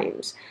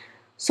times.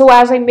 So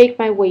as I make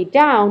my way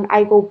down,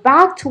 I go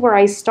back to where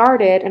I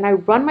started and I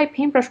run my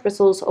paintbrush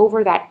bristles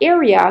over that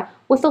area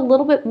with a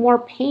little bit more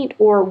paint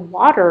or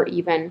water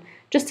even,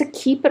 just to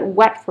keep it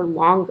wet for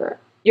longer.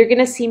 You're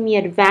going to see me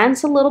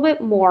advance a little bit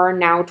more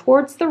now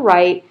towards the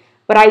right,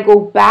 but I go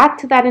back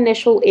to that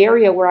initial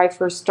area where I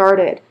first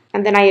started.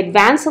 And then I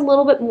advance a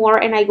little bit more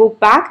and I go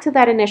back to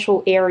that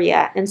initial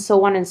area and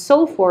so on and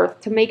so forth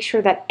to make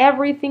sure that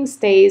everything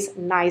stays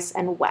nice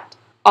and wet.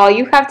 All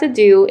you have to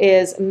do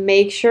is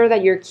make sure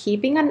that you're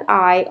keeping an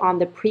eye on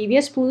the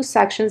previous blue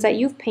sections that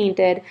you've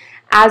painted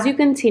as you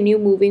continue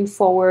moving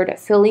forward,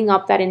 filling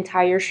up that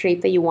entire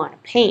shape that you want to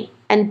paint.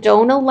 And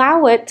don't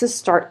allow it to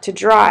start to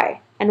dry.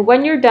 And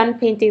when you're done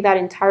painting that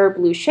entire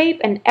blue shape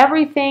and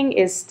everything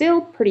is still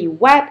pretty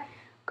wet,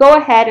 go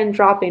ahead and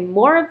drop in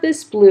more of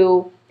this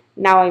blue.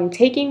 Now I'm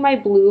taking my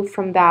blue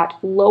from that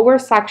lower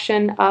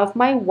section of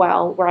my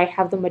well where I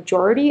have the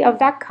majority of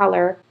that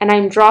color, and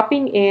I'm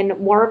dropping in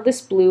more of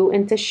this blue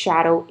into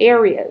shadow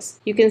areas.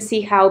 You can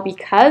see how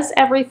because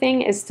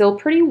everything is still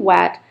pretty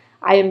wet,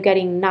 I am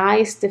getting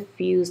nice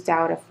diffused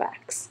out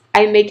effects.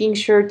 I'm making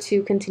sure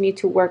to continue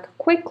to work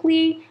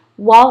quickly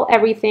while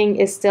everything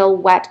is still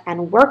wet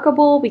and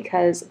workable,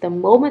 because the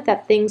moment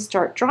that things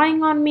start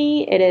drying on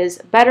me, it is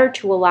better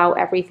to allow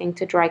everything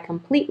to dry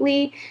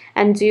completely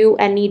and do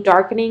any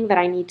darkening that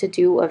I need to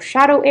do of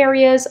shadow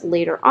areas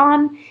later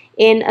on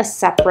in a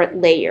separate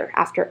layer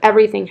after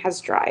everything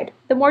has dried.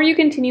 The more you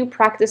continue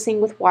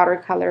practicing with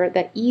watercolor,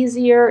 the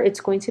easier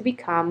it's going to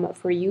become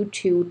for you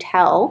to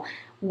tell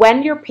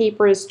when your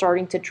paper is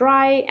starting to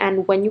dry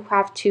and when you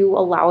have to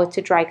allow it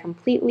to dry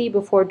completely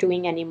before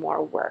doing any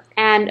more work.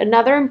 And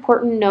another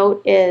important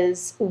note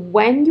is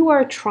when you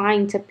are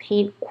trying to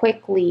paint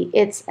quickly,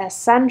 it's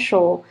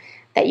essential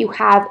that you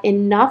have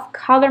enough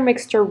color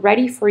mixture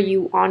ready for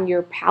you on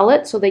your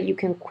palette so that you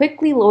can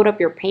quickly load up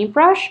your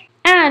paintbrush,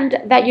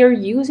 and that you're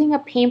using a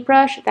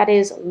paintbrush that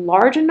is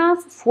large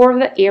enough for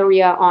the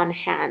area on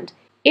hand.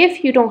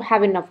 If you don't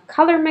have enough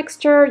color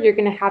mixture, you're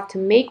going to have to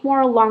make more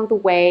along the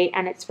way,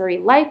 and it's very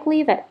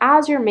likely that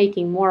as you're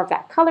making more of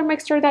that color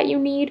mixture that you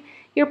need,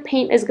 your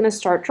paint is going to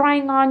start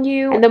drying on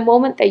you. And the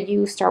moment that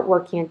you start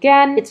working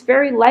again, it's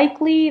very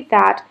likely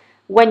that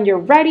when you're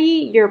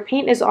ready, your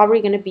paint is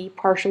already going to be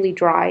partially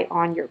dry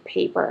on your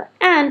paper.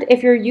 And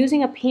if you're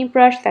using a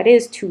paintbrush that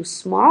is too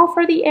small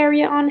for the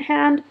area on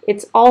hand,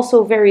 it's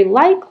also very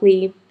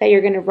likely that you're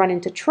going to run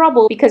into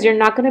trouble because you're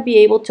not going to be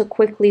able to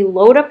quickly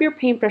load up your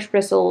paintbrush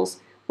bristles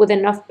with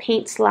enough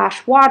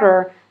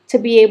paint/water to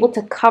be able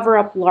to cover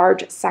up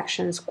large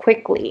sections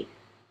quickly.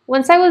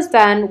 Once I was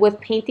done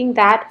with painting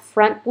that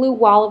front blue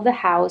wall of the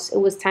house, it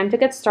was time to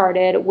get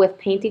started with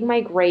painting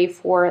my gray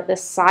for the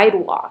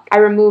sidewalk. I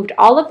removed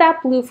all of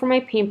that blue from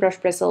my paintbrush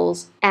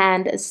bristles,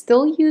 and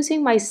still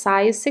using my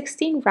size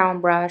 16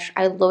 round brush,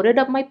 I loaded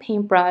up my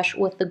paintbrush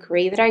with the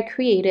gray that I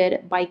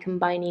created by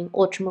combining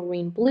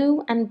ultramarine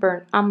blue and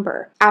burnt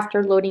umber.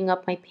 After loading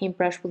up my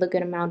paintbrush with a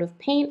good amount of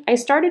paint, I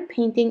started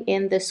painting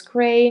in this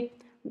gray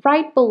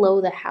right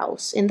below the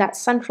house in that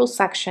central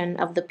section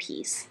of the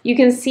piece. You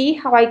can see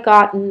how I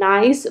got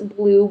nice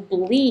blue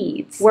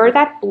bleeds where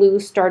that blue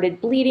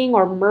started bleeding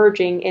or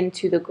merging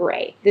into the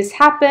gray. This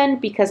happened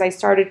because I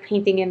started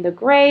painting in the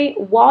gray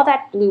while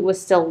that blue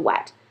was still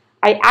wet.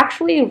 I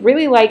actually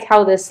really like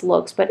how this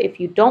looks, but if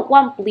you don't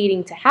want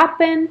bleeding to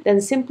happen, then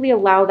simply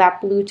allow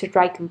that blue to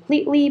dry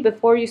completely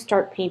before you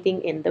start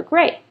painting in the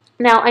gray.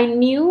 Now, I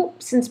knew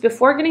since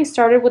before getting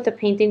started with the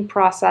painting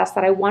process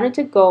that I wanted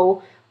to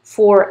go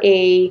for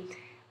a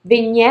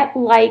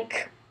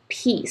vignette-like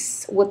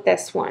piece with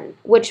this one,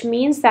 which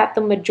means that the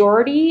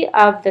majority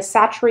of the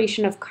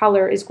saturation of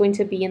color is going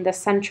to be in the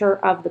center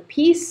of the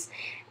piece,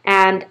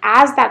 and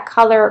as that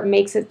color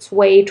makes its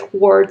way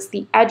towards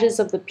the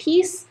edges of the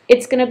piece,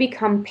 it's going to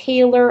become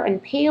paler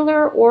and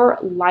paler or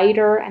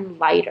lighter and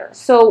lighter.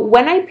 So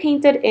when I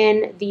painted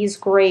in these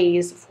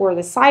grays for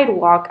the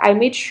sidewalk, I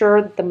made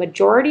sure that the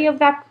majority of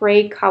that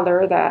gray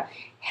color, the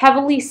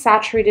heavily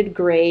saturated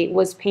gray,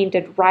 was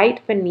painted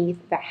right beneath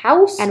the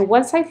house. And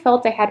once I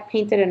felt I had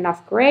painted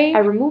enough gray, I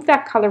removed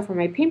that color from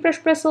my paintbrush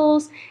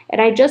bristles,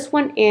 and I just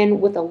went in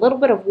with a little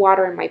bit of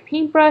water in my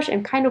paintbrush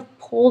and kind of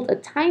pulled a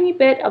tiny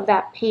bit of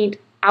that paint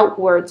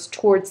outwards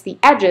towards the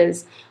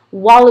edges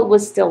while it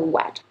was still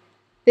wet.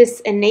 This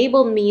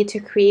enabled me to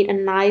create a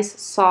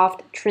nice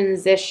soft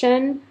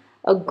transition,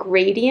 a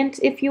gradient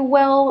if you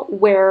will,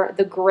 where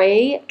the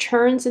gray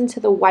turns into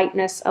the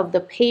whiteness of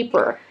the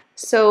paper.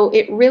 So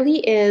it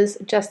really is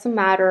just a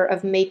matter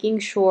of making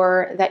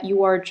sure that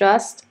you are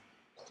just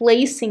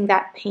placing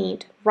that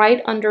paint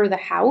right under the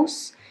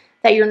house,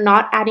 that you're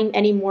not adding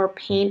any more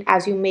paint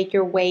as you make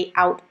your way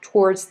out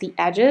towards the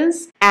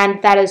edges,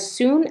 and that as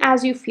soon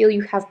as you feel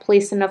you have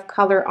placed enough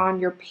color on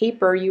your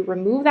paper, you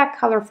remove that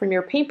color from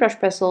your paintbrush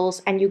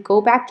bristles and you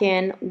go back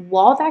in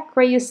while that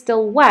gray is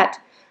still wet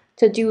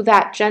to do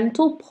that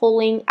gentle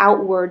pulling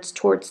outwards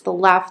towards the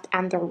left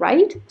and the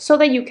right so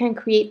that you can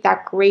create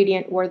that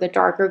gradient where the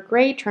darker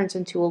gray turns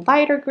into a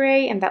lighter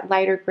gray and that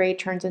lighter gray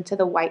turns into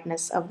the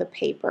whiteness of the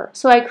paper.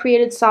 So I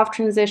created soft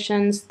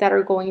transitions that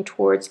are going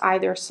towards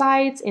either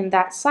sides in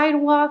that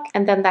sidewalk,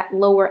 and then that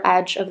lower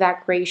edge of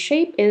that gray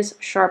shape is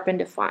sharp and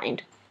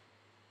defined.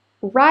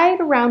 Right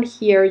around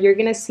here, you're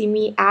going to see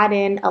me add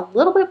in a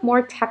little bit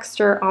more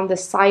texture on the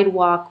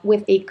sidewalk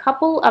with a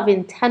couple of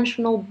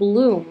intentional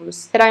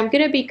blooms that I'm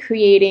going to be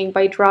creating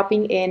by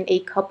dropping in a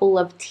couple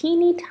of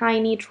teeny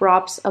tiny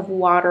drops of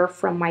water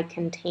from my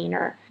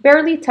container,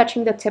 barely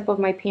touching the tip of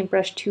my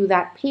paintbrush to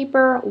that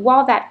paper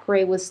while that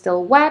gray was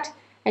still wet,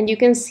 And you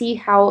can see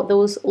how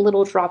those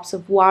little drops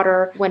of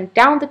water went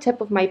down the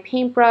tip of my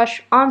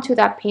paintbrush onto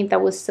that paint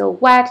that was still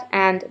wet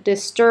and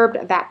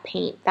disturbed that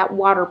paint. That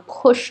water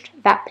pushed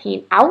that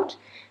paint out,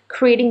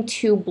 creating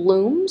two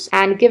blooms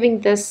and giving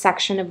this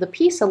section of the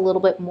piece a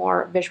little bit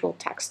more visual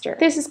texture.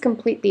 This is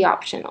completely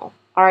optional.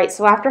 Alright,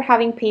 so after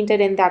having painted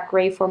in that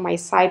gray for my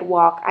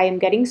sidewalk, I am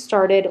getting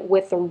started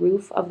with the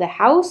roof of the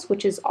house,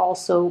 which is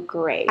also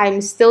gray. I'm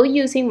still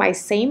using my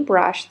same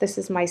brush. This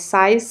is my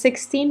size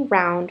 16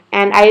 round,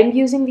 and I am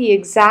using the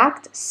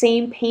exact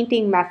same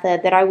painting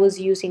method that I was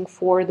using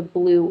for the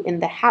blue in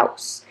the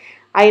house.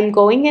 I am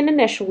going in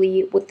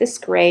initially with this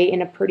gray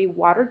in a pretty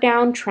watered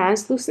down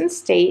translucent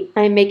state.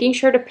 I'm making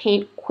sure to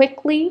paint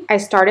quickly. I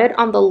started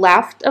on the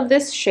left of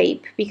this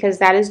shape because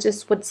that is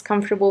just what's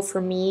comfortable for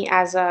me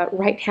as a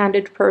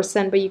right-handed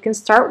person, but you can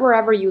start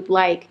wherever you'd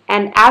like.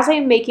 And as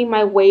I'm making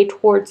my way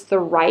towards the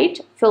right,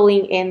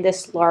 filling in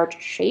this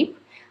large shape,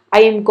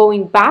 I am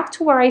going back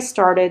to where I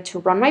started to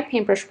run my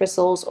paintbrush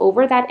bristles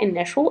over that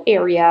initial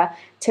area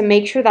to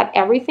make sure that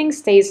everything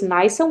stays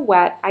nice and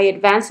wet. I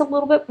advance a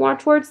little bit more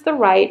towards the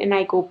right and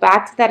I go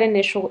back to that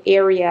initial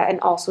area and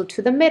also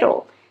to the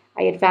middle.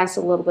 I advance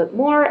a little bit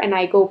more and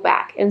I go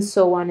back, and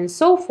so on and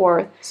so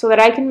forth, so that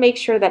I can make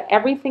sure that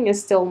everything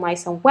is still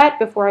nice and wet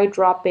before I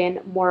drop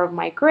in more of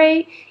my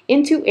gray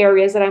into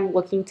areas that I'm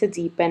looking to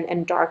deepen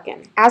and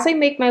darken. As I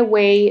make my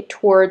way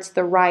towards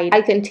the right,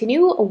 I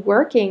continue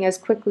working as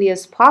quickly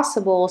as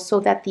possible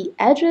so that the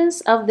edges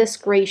of this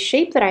gray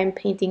shape that I'm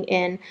painting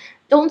in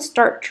don't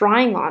start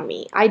drying on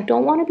me. I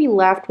don't want to be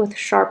left with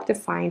sharp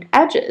defined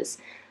edges.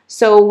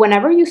 So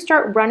whenever you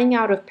start running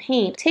out of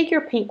paint, take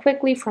your paint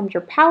quickly from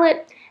your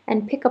palette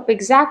and pick up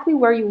exactly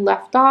where you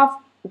left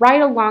off,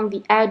 right along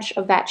the edge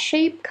of that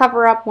shape.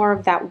 Cover up more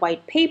of that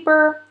white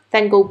paper,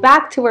 then go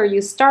back to where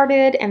you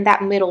started in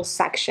that middle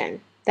section.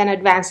 Then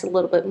advance a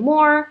little bit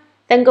more,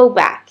 then go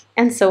back,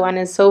 and so on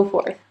and so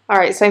forth.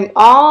 Alright, so I'm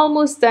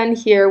almost done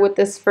here with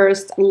this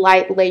first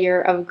light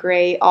layer of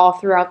gray all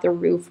throughout the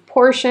roof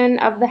portion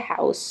of the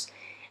house.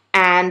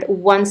 And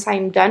once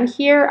I'm done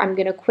here, I'm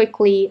going to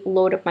quickly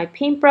load up my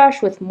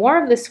paintbrush with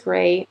more of this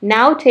gray.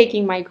 Now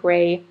taking my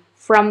gray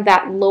from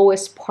that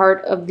lowest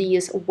part of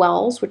these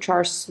wells, which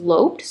are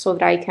sloped, so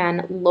that I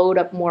can load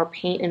up more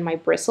paint in my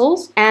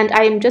bristles. And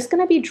I am just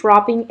going to be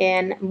dropping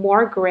in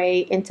more gray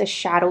into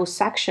shadow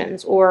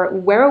sections, or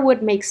where it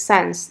would make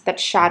sense that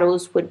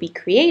shadows would be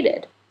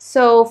created.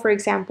 So for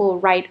example,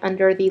 right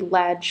under the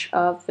ledge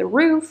of the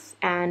roof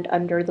and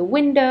under the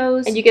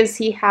windows. And you can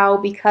see how,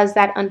 because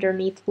that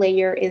underneath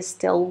layer is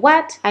still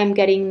wet, I'm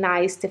getting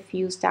nice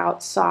diffused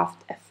out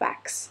soft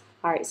effects.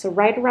 Alright, so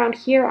right around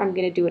here, I'm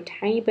going to do a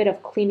tiny bit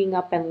of cleaning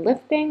up and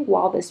lifting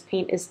while this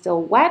paint is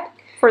still wet.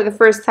 For the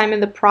first time in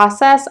the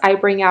process, I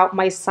bring out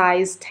my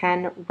size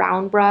 10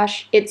 round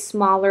brush. It's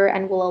smaller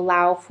and will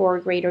allow for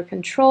greater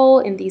control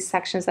in these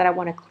sections that I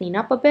want to clean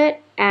up a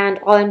bit. And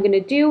all I'm going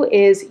to do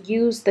is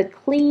use the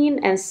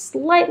clean and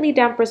slightly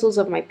damp bristles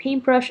of my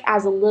paintbrush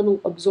as a little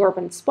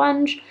absorbent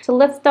sponge to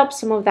lift up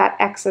some of that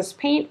excess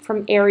paint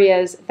from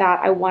areas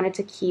that I wanted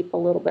to keep a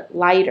little bit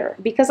lighter.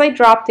 Because I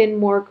dropped in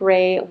more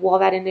gray while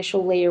that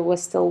initial layer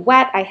was still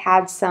wet, I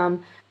had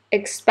some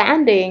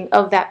expanding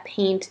of that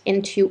paint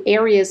into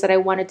areas that I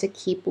wanted to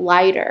keep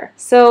lighter.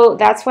 So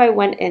that's why I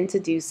went in to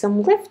do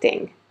some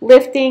lifting.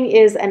 Lifting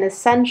is an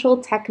essential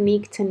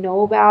technique to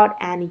know about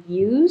and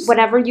use.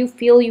 Whenever you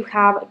feel you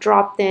have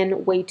dropped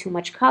in way too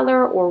much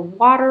color or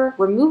water,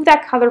 remove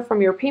that color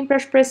from your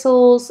paintbrush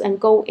bristles and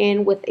go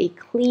in with a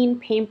clean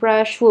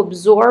paintbrush to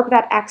absorb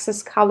that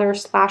excess color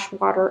 /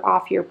 water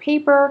off your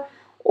paper.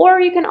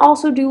 Or you can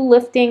also do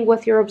lifting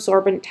with your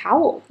absorbent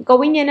towel.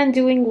 Going in and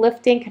doing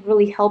lifting can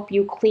really help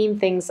you clean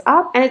things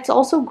up, and it's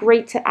also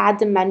great to add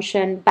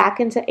dimension back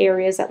into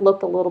areas that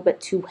looked a little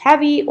bit too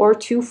heavy or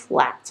too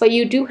flat. But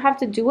you do have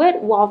to do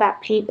it while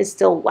that paint is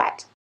still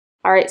wet.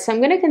 Alright, so I'm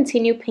going to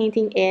continue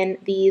painting in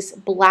these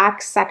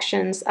black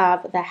sections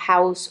of the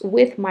house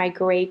with my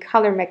gray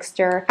color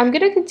mixture. I'm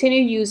going to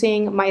continue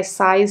using my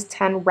size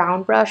 10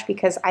 round brush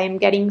because I am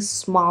getting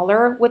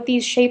smaller with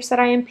these shapes that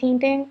I am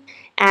painting.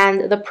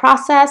 And the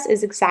process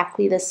is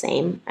exactly the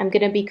same. I'm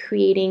going to be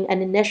creating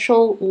an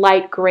initial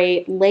light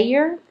gray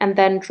layer and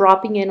then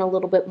dropping in a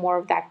little bit more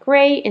of that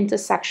gray into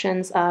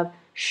sections of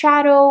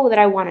shadow that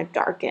I want to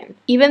darken.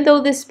 Even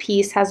though this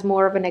piece has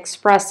more of an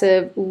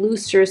expressive,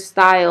 looser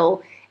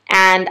style,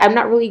 and I'm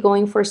not really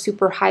going for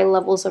super high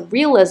levels of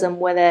realism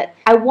with it,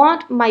 I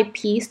want my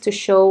piece to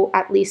show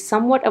at least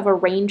somewhat of a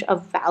range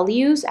of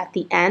values at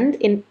the end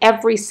in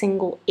every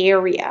single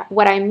area.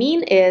 What I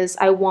mean is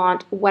I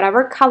want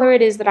whatever color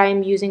it is that I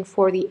am using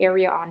for the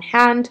area on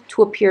hand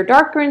to appear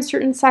darker in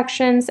certain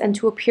sections and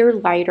to appear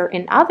lighter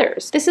in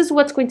others. This is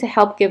what's going to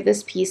help give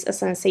this piece a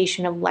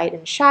sensation of light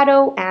and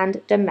shadow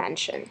and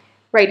dimension.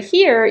 Right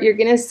here, you're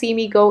gonna see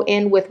me go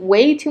in with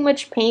way too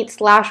much paint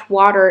 /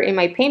 water in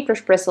my paintbrush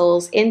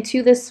bristles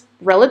into this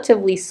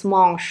relatively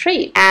small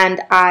shape.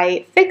 And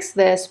I fix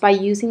this by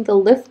using the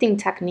lifting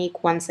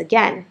technique once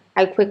again.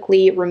 I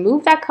quickly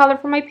remove that color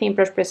from my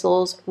paintbrush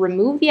bristles,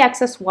 remove the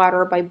excess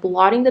water by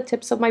blotting the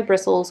tips of my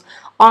bristles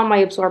on my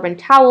absorbent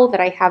towel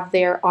that I have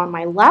there on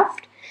my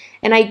left,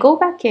 and I go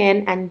back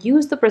in and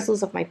use the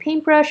bristles of my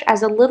paintbrush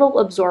as a little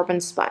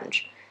absorbent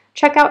sponge.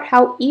 Check out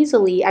how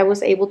easily I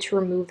was able to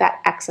remove that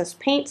excess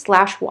paint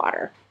 /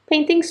 water.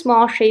 Painting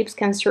small shapes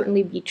can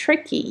certainly be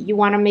tricky. You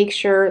want to make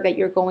sure that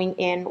you're going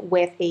in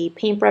with a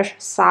paintbrush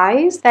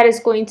size that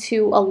is going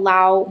to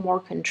allow more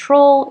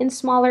control in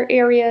smaller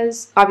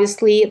areas.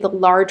 Obviously, the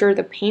larger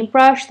the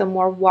paintbrush, the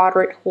more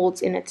water it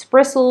holds in its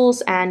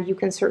bristles, and you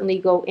can certainly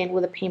go in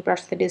with a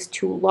paintbrush that is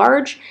too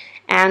large,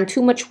 and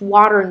too much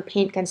water and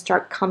paint can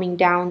start coming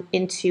down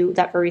into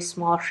that very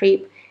small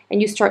shape,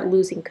 and you start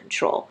losing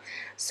control.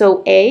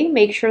 So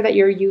make sure that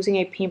you're using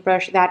a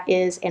paintbrush that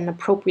is an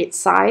appropriate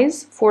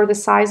size for the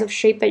size of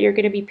shape that you're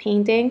going to be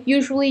painting.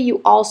 Usually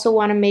you also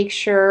want to make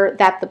sure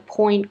that the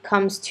point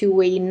comes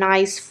to a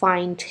nice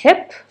fine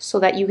tip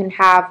so that you can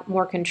have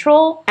more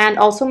control, and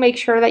also make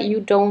sure that you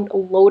don't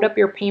load up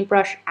your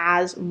paintbrush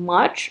as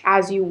much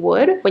as you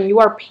would when you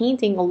are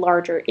painting a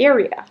larger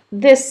area.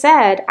 This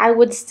said, I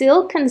would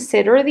still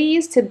consider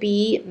these to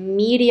be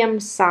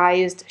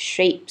medium-sized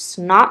shapes,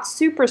 not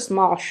super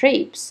small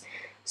shapes.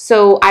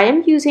 So I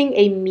am using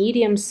a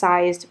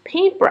medium-sized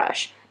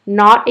paintbrush,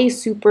 not a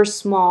super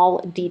small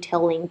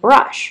detailing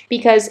brush.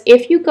 Because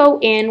if you go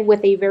in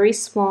with a very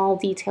small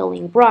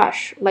detailing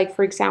brush, like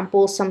for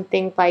example,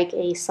 something like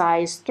a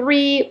size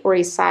 3 or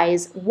a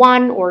size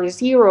 1 or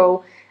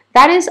 0,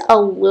 that is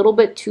a little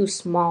bit too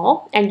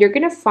small, and you're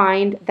going to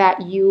find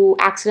that you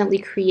accidentally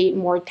create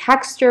more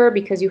texture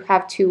because you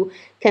have to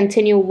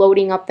continue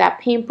loading up that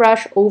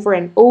paintbrush over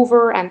and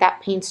over, and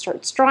that paint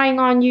starts drying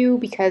on you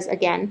because,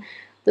 again,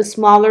 the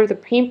smaller the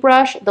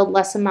paintbrush, the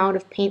less amount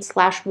of paint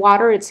 /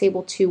 water it's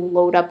able to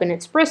load up in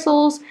its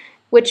bristles,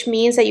 which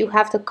means that you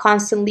have to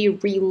constantly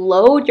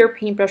reload your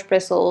paintbrush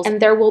bristles, and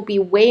there will be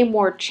way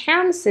more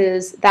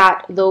chances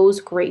that those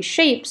gray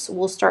shapes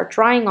will start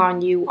drying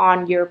on you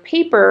on your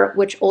paper,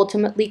 which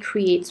ultimately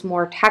creates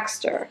more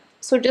texture.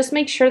 So just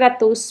make sure that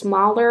those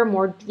smaller,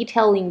 more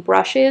detailing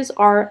brushes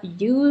are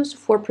used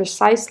for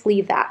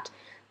precisely that.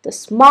 The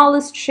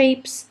smallest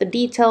shapes, the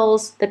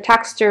details, the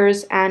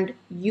textures, and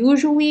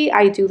usually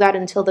I do that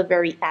until the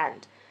very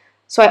end.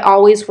 So I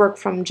always work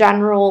from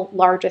general,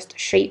 largest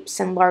shapes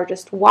and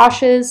largest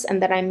washes,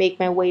 and then I make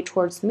my way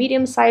towards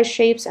medium-sized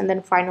shapes, and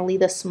then finally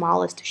the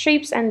smallest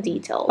shapes and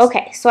details.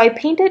 Okay, so I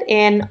painted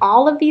in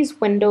all of these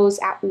windows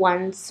at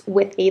once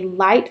with a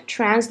light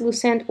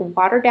translucent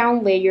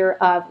watered-down layer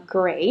of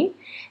gray.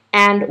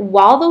 And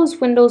while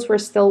those windows were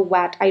still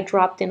wet, I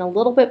dropped in a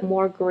little bit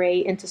more gray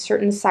into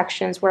certain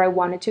sections where I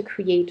wanted to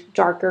create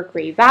darker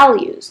gray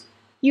values.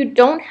 You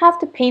don't have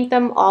to paint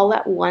them all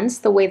at once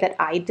the way that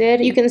I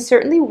did. You can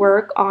certainly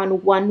work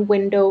on one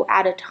window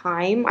at a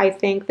time. I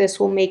think this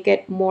will make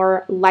it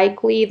more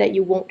likely that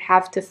you won't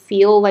have to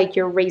feel like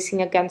you're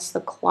racing against the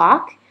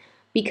clock,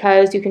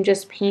 because you can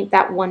just paint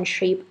that one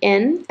shape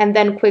in and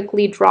then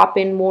quickly drop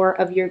in more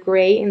of your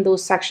gray in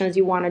those sections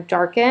you want to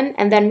darken,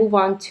 and then move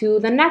on to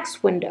the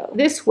next window.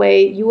 This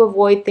way you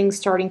avoid things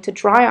starting to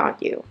dry on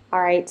you.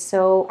 Alright,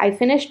 so I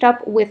finished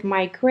up with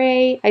my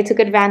gray. I took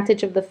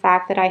advantage of the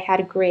fact that I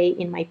had gray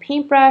in my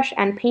paintbrush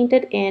and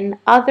painted in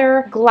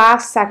other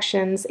glass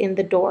sections in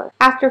the door.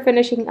 After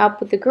finishing up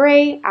with the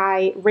gray,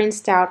 I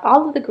rinsed out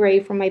all of the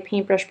gray from my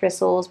paintbrush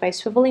bristles by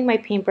swiveling my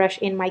paintbrush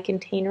in my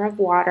container of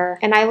water,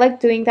 and I like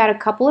doing that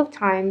a couple of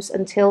times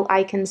until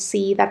I can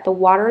see that the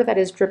water that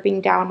is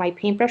dripping down my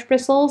paintbrush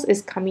bristles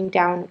is coming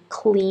down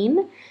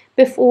clean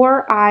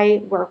before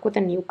I work with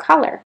a new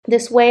color.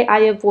 This way I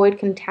avoid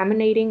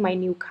contaminating my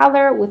new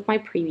color with my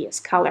previous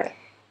color.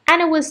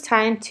 And it was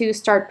time to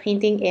start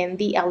painting in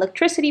the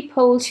electricity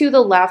post to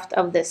the left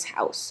of this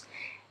house.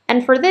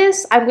 And for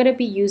this, I'm going to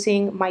be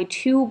using my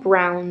 2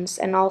 browns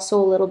and also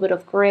a little bit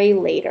of gray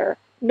later.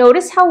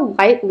 Notice how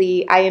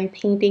lightly I am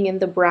painting in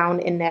the brown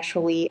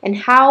initially, and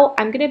how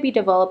I'm going to be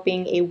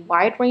developing a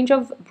wide range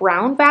of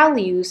brown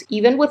values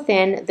even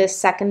within this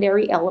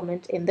secondary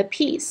element in the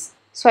piece.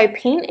 So I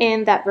paint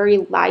in that very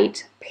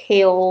light,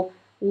 pale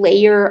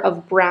layer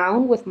of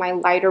brown with my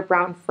lighter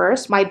brown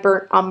first, my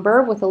burnt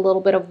umber with a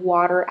little bit of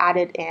water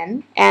added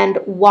in. And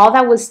while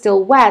that was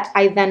still wet,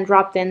 I then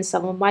dropped in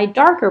some of my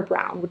darker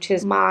brown, which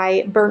is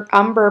my burnt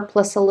umber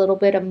plus a little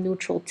bit of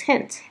neutral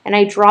tint. And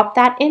I dropped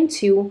that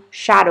into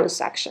shadow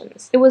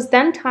sections. It was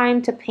then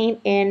time to paint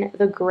in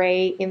the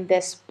gray in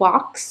this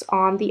box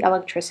on the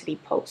electricity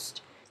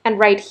post. And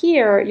right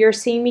here, you're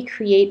seeing me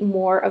create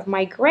more of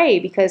my gray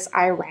because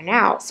I ran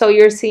out. So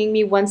you're seeing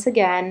me once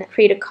again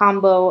create a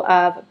combo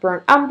of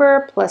burnt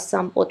umber plus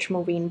some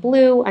ultramarine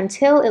blue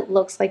until it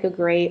looks like a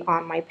gray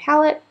on my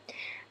palette.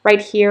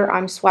 Right here,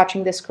 I'm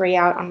swatching this gray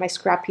out on my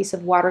scrap piece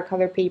of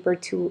watercolor paper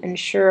to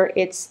ensure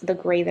it's the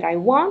gray that I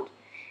want.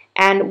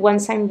 And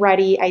once I'm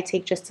ready, I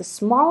take just a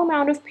small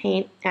amount of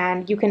paint,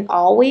 and you can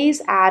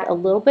always add a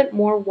little bit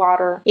more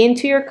water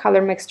into your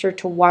color mixture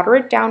to water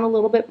it down a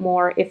little bit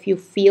more if you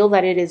feel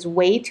that it is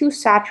way too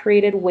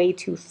saturated, way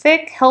too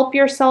thick. Help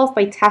yourself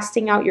by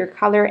testing out your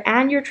color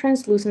and your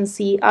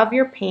translucency of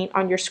your paint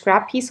on your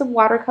scrap piece of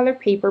watercolor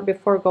paper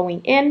before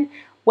going in,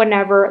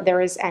 whenever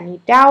there is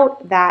any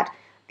doubt that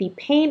the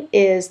paint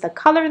is the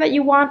color that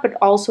you want, but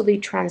also the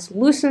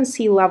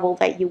translucency level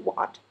that you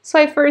want. So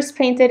I first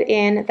painted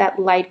in that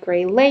light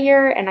gray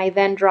layer, and I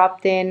then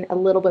dropped in a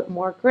little bit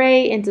more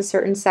gray into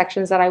certain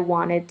sections that I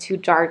wanted to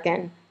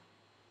darken.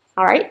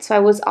 Alright, so I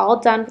was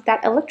all done with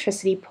that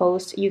electricity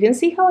post. You can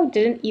see how I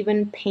didn't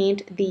even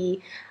paint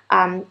the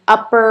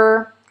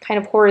upper kind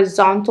of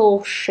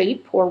horizontal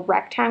shape or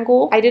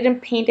rectangle. I didn't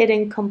paint it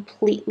in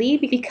completely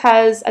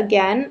because,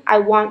 again, I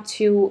want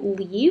to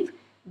leave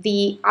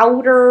the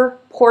outer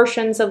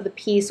portions of the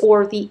piece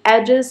or the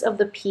edges of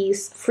the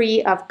piece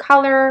free of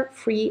color,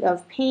 free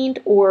of paint,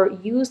 or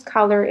used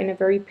color in a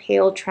very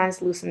pale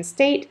translucent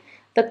state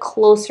the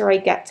closer I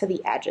get to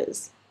the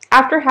edges.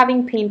 After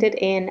having painted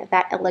in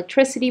that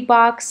electricity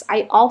box,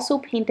 I also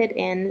painted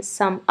in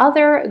some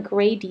other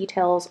gray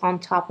details on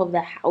top of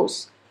the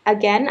house.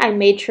 Again, I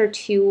made sure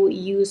to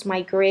use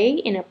my gray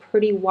in a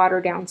pretty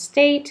watered down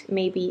state.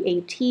 Maybe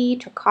a tea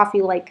to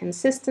coffee-like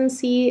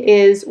consistency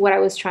is what I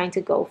was trying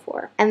to go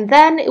for. And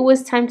then it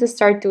was time to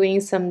start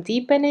doing some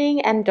deepening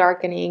and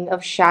darkening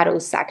of shadow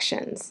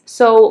sections.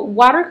 So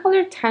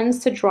watercolor tends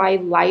to dry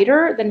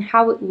lighter than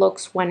how it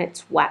looks when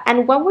it's wet.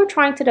 And when we're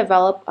trying to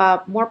develop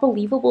a more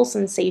believable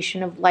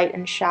sensation of light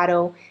and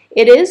shadow,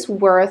 it is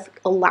worth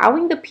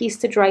allowing the piece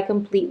to dry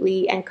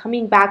completely and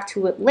coming back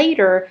to it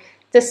later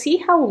to see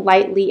how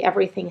lightly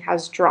everything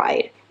has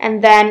dried.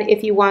 And then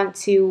if you want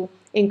to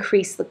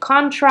increase the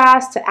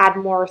contrast, to add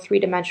more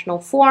three-dimensional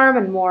form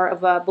and more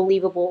of a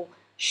believable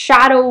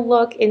shadow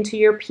look into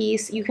your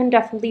piece, you can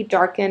definitely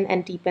darken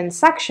and deepen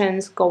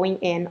sections going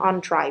in on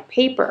dry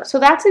paper. So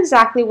that's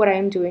exactly what I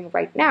am doing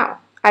right now.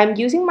 I'm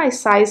using my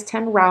size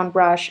 10 round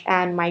brush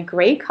and my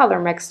gray color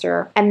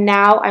mixture, and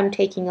now I'm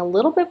taking a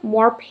little bit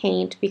more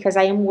paint because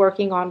I am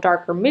working on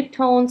darker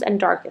midtones and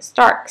darkest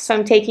darks. So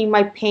I'm taking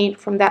my paint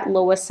from that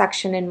lowest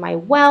section in my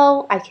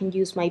well. I can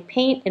use my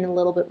paint in a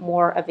little bit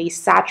more of a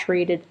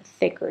saturated,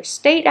 thicker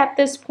state at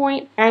this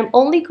point. And I'm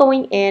only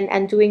going in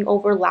and doing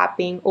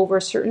overlapping over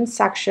certain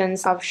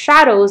sections of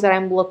shadows that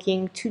I'm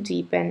looking to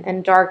deepen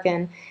and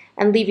darken,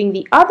 and leaving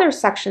the other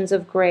sections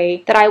of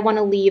gray that I want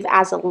to leave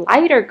as a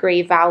lighter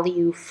gray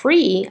value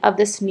free of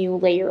this new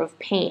layer of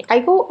paint. I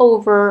go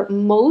over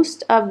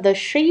most of the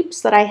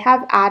shapes that I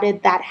have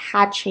added that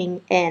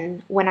hatching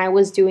in when I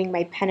was doing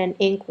my pen and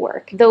ink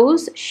work.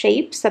 Those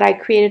shapes that I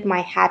created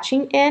my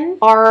hatching in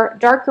are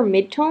darker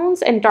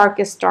midtones and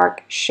darkest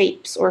dark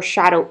shapes or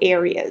shadow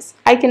areas.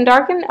 I can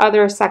darken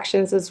other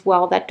sections as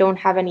well that don't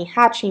have any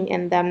hatching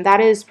in them.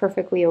 That is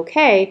perfectly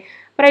okay.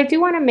 But I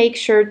do want to make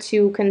sure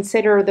to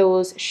consider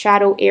those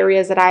shadow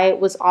areas that I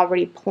was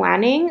already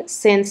planning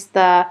since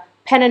the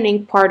pen and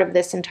ink part of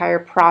this entire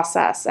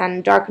process,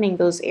 and darkening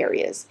those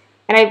areas.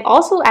 And I've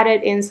also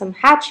added in some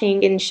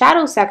hatching in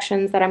shadow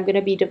sections that I'm going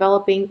to be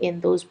developing in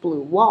those blue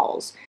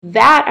walls.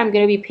 That I'm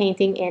going to be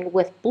painting in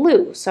with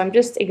blue, so I'm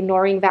just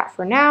ignoring that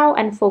for now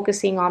and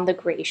focusing on the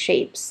gray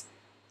shapes.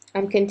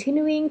 I'm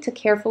continuing to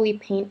carefully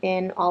paint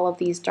in all of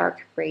these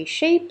dark gray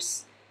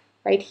shapes.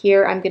 Right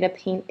here, I'm going to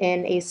paint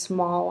in a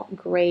small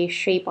gray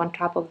shape on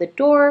top of the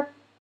door.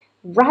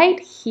 Right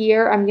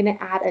here, I'm going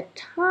to add a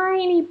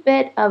tiny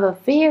bit of a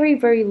very,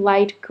 very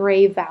light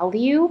gray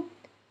value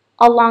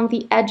along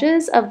the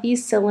edges of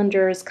these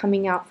cylinders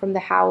coming out from the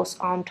house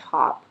on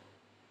top.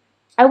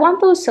 I want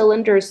those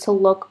cylinders to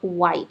look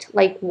white,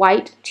 like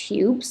white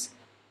tubes.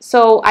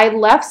 So I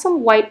left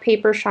some white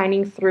paper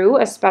shining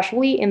through,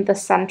 especially in the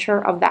center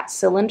of that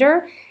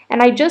cylinder,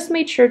 and I just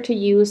made sure to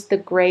use the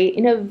gray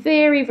in a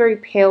very, very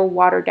pale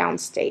watered down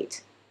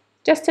state,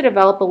 just to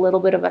develop a little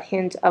bit of a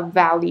hint of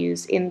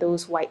values in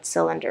those white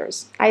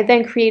cylinders. I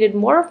then created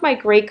more of my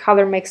gray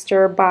color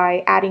mixture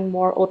by adding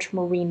more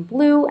ultramarine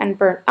blue and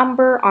burnt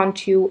umber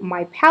onto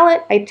my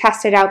palette. I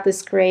tested out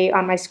this gray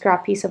on my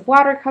scrap piece of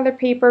watercolor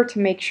paper to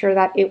make sure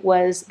that it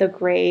was the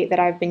gray that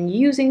I've been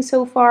using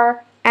so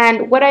far.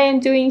 And what I am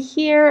doing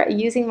here,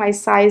 using my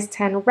size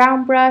 10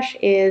 round brush,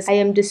 is I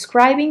am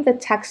describing the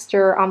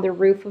texture on the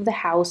roof of the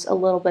house a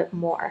little bit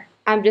more.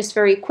 I'm just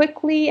very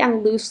quickly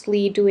and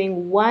loosely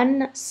doing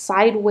one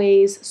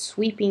sideways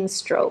sweeping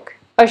stroke.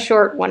 A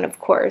short one, of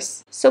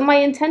course. So my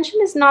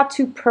intention is not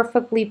to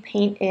perfectly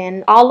paint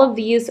in all of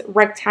these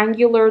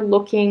rectangular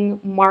looking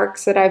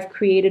marks that I've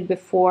created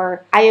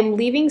before. I am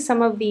leaving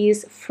some of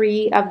these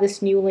free of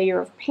this new layer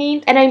of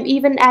paint, and I'm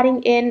even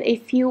adding in a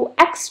few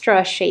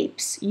extra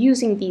shapes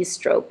using these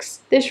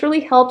strokes. This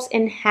really helps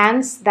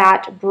enhance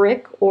that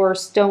brick or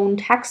stone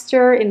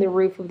texture in the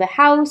roof of the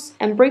house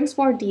and brings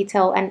more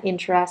detail and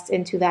interest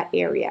into that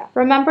area.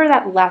 Remember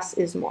that less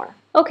is more.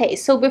 Okay,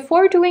 so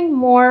before doing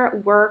more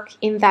work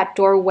in that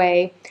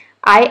doorway,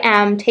 I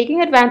am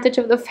taking advantage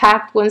of the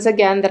fact once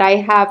again that I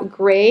have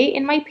gray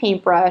in my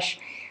paintbrush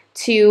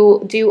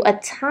to do a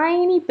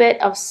tiny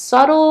bit of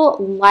subtle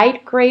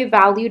light gray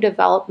value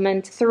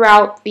development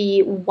throughout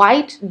the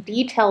white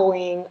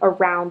detailing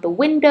around the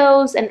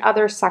windows and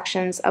other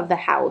sections of the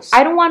house.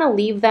 I don't want to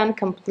leave them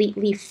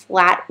completely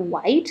flat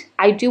white.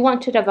 I do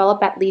want to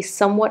develop at least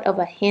somewhat of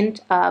a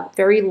hint of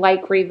very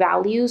light gray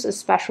values,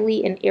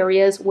 especially in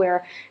areas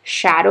where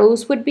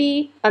shadows would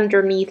be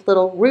underneath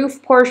little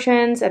roof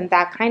portions and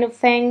that kind of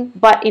thing.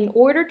 But in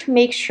order to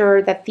make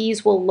sure that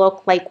these will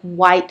look like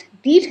white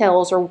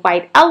details or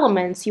white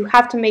elements, you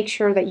have to make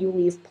sure that you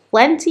leave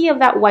plenty of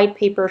that white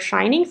paper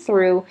shining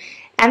through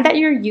and that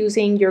you're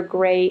using your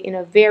gray in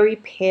a very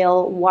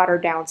pale,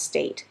 watered down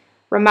state.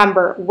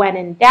 Remember, when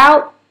in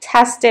doubt,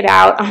 test it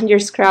out on your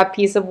scrap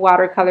piece of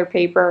watercolor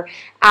paper.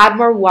 Add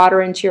more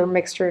water into your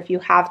mixture if you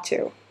have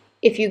to.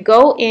 If you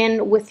go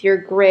in with your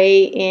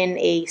gray in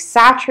a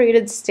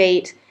saturated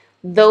state,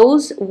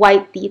 those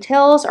white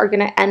details are going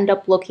to end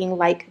up looking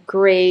like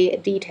gray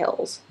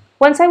details.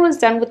 Once I was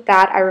done with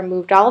that, I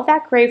removed all of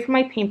that gray from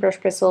my paintbrush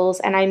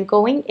bristles, and I'm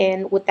going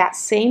in with that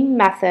same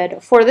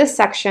method for this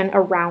section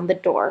around the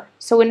door.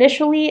 So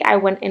initially, I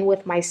went in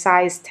with my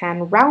size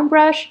 10 round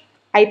brush.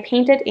 I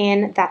painted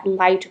in that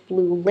light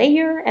blue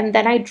layer, and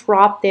then I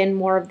dropped in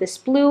more of this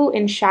blue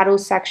in shadow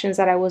sections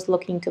that I was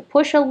looking to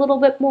push a little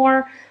bit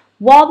more,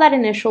 while that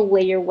initial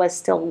layer was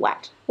still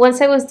wet. Once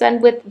I was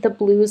done with the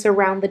blues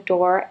around the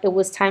door, it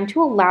was time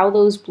to allow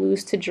those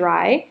blues to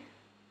dry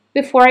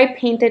before I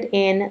painted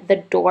in the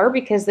door,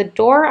 because the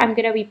door I'm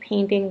going to be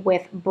painting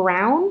with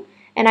brown,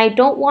 and I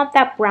don't want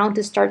that brown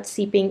to start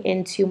seeping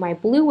into my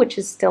blue, which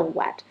is still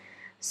wet.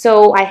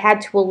 So I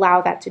had to allow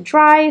that to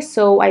dry,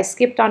 so I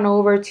skipped on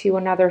over to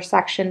another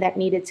section that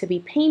needed to be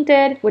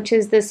painted, which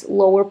is this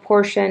lower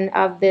portion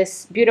of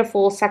this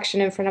beautiful section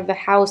in front of the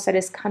house that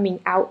is coming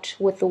out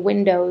with the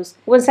windows.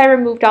 Once I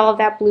removed all of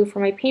that blue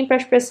from my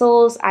paintbrush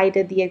bristles, I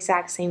did the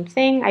exact same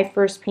thing. I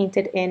first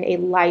painted in a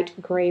light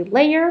gray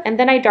layer, and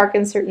then I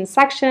darkened certain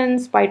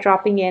sections by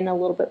dropping in a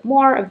little bit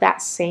more of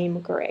that same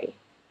gray.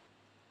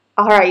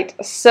 Alright,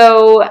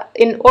 so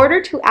in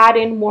order to add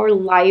in more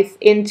life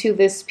into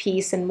this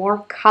piece and more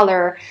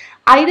color,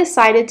 I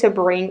decided to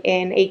bring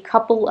in a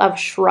couple of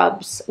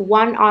shrubs,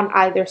 one on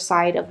either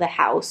side of the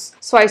house.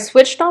 So I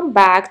switched on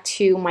back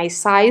to my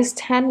size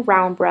 10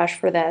 round brush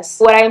for this.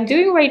 What I'm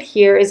doing right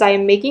here is I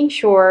am making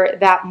sure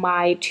that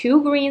my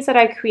two greens that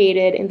I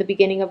created in the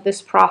beginning of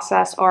this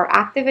process are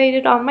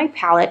activated on my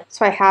palette.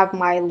 So I have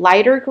my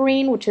lighter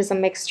green, which is a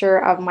mixture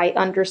of my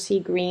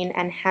Undersea green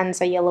and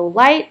Hansa yellow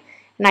light.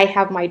 And I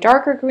have my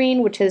darker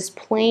green, which is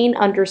plain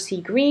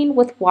undersea green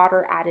with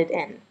water added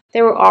in.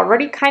 They were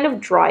already kind of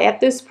dry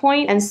at this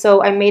point, and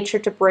so I made sure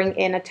to bring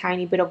in a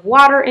tiny bit of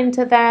water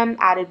into them,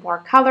 added more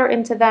color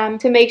into them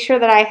to make sure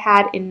that I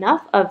had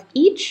enough of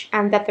each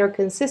and that their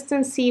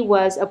consistency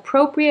was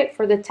appropriate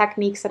for the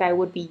techniques that I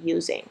would be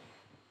using.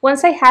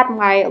 Once I had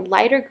my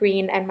lighter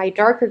green and my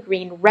darker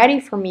green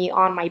ready for me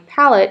on my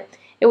palette,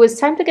 it was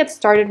time to get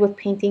started with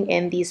painting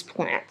in these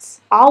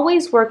plants.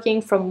 Always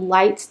working from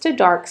lights to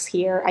darks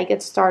here, I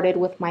get started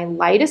with my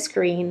lightest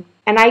green,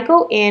 and I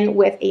go in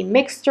with a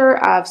mixture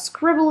of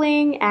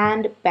scribbling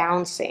and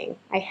bouncing.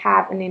 I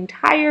have an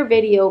entire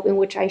video in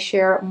which I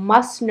share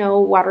must-know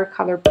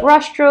watercolor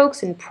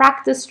brushstrokes and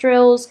practice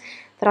drills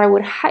that I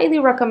would highly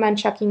recommend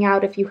checking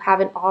out if you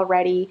haven't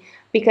already,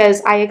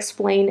 because I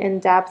explain in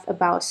depth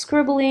about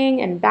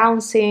scribbling and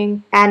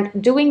bouncing, and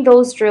doing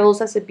those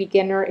drills as a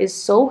beginner is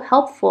so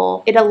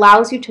helpful. It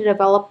allows you to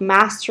develop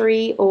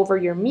mastery over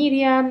your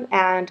medium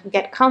and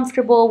get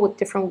comfortable with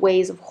different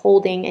ways of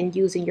holding and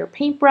using your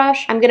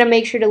paintbrush. I'm going to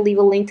make sure to leave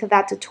a link to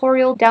that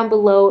tutorial down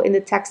below in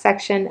the text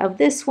section of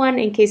this one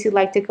in case you'd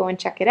like to go and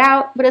check it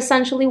out. But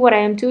essentially what I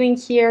am doing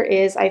here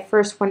is I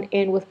first went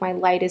in with my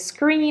lightest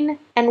green,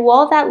 and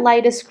while that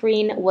lightest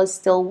green was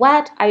still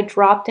wet, I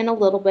dropped in a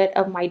little bit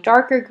of my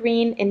darker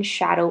green in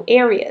shadow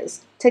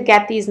areas to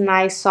get these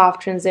nice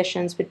soft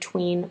transitions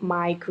between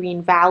my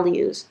green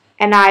values.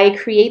 And I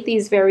create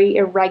these very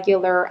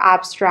irregular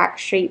abstract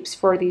shapes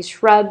for these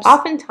shrubs.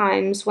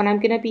 Oftentimes when I'm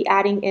going to be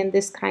adding in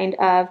this kind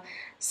of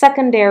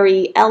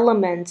secondary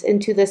element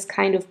into this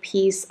kind of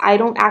piece, I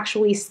don't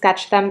actually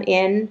sketch them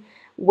in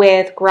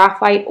with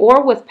graphite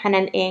or with pen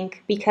and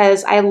ink,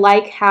 because I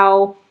like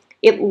how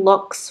it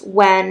looks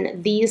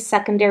when these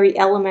secondary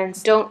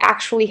elements don't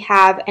actually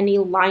have any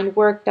line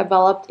work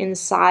developed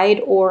inside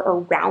or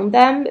around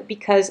them,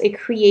 because it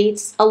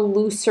creates a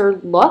looser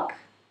look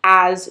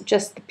as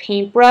just the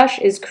paintbrush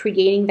is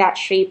creating that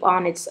shape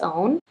on its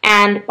own.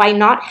 And by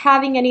not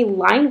having any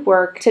line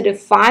work to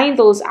define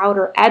those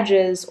outer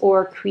edges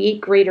or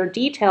create greater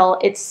detail,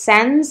 it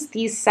sends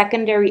these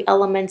secondary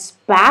elements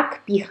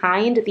back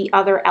behind the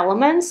other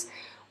elements,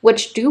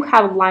 which do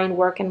have line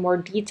work and more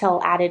detail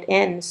added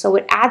in. So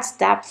it adds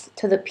depth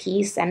to the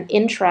piece and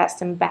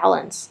interest and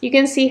balance. You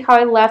can see how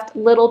I left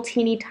little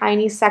teeny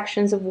tiny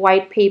sections of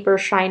white paper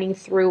shining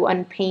through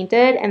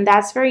unpainted, and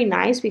that's very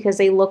nice because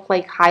they look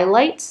like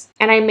highlights.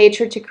 And I made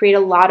sure to create a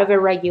lot of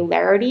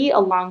irregularity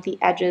along the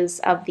edges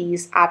of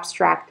these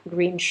abstract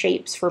green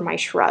shapes for my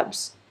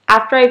shrubs.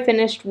 After I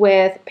finished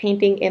with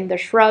painting in the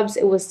shrubs,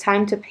 it was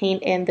time to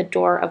paint in the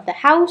door of the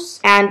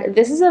house. And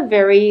this is a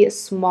very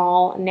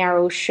small,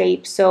 narrow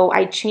shape. So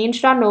I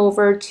changed on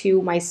over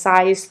to my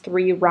size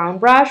 3 round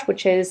brush,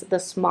 which is the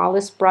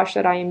smallest brush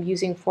that I am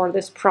using for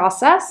this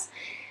process.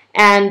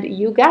 And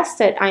you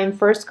guessed it, I am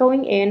first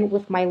going in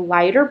with my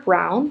lighter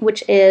brown,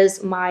 which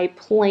is my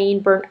plain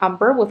burnt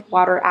umber with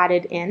water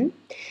added in.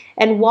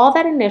 And while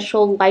that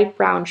initial light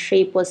brown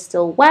shape was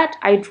still wet,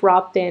 I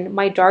dropped in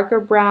my darker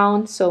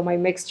brown, so my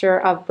mixture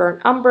of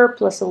burnt umber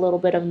plus a little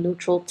bit of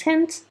neutral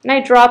tint. And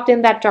I dropped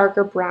in that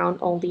darker brown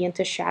only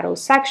into shadow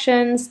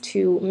sections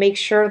to make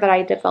sure that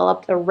I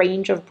developed a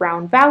range of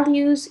brown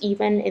values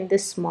even in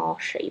this small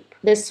shape.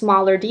 This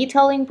smaller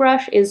detailing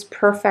brush is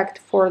perfect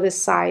for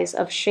this size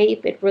of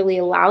shape. It really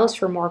allows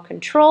for more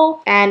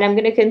control, and I'm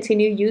going to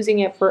continue using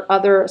it for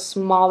other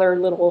smaller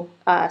little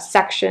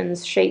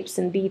sections, shapes,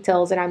 and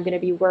details that I'm going to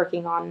be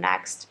working on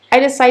next.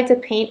 I decided to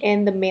paint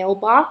in the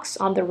mailbox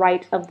on the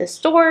right of this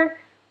door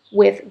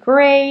with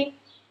gray,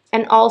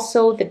 and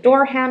also the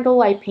door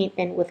handle I paint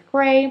in with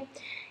gray.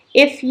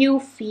 If you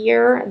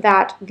fear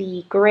that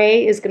the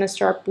gray is going to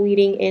start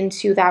bleeding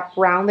into that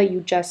brown that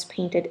you just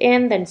painted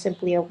in, then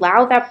simply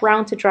allow that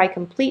brown to dry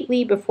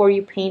completely before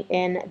you paint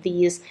in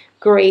these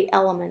gray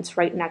elements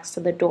right next to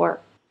the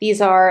door. These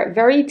are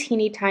very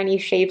teeny tiny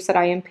shapes that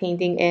I am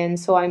painting in,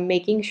 so I'm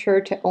making sure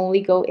to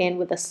only go in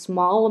with a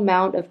small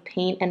amount of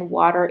paint and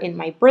water in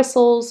my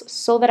bristles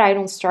so that I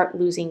don't start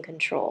losing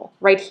control.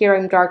 Right here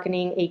I'm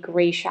darkening a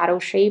gray shadow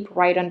shape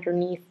right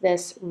underneath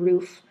this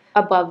roof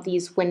above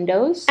these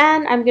windows,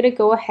 and I'm going to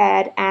go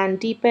ahead and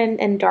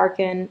deepen and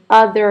darken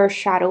other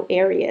shadow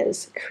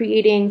areas,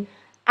 creating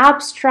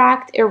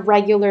abstract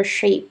irregular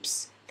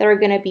shapes that are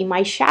going to be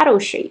my shadow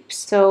shapes.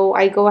 So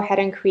I go ahead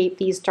and create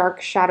these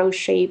dark shadow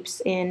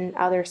shapes in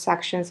other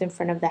sections in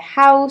front of the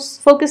house,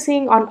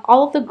 focusing on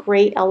all of the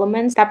gray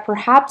elements that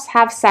perhaps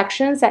have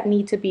sections that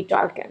need to be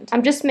darkened.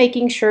 I'm just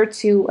making sure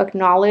to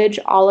acknowledge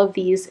all of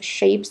these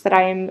shapes that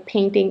I am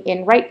painting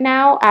in right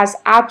now as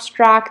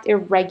abstract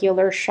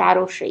irregular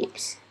shadow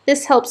shapes.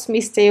 This helps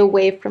me stay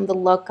away from the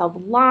look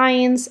of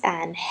lines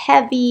and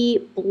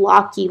heavy,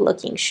 blocky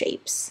looking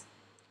shapes,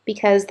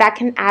 because that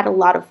can add a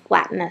lot of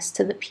flatness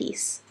to the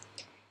piece.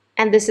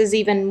 And this is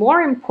even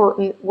more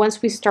important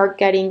once we start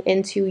getting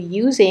into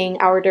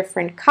using our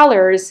different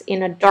colors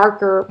in a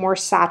darker, more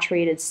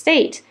saturated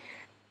state.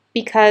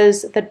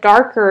 Because the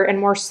darker and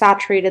more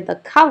saturated the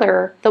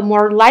color, the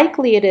more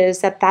likely it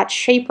is that that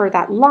shape or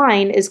that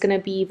line is going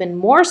to be even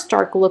more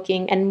stark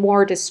looking and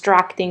more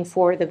distracting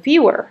for the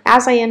viewer.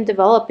 As I am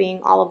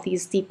developing all of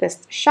these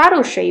deepest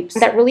shadow shapes,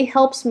 that really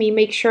helps me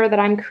make sure that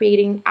I'm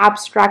creating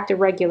abstract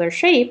irregular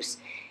shapes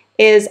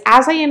is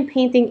as I am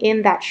painting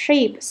in that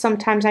shape,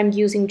 sometimes I'm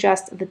using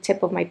just the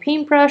tip of my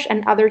paintbrush,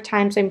 and other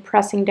times I'm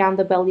pressing down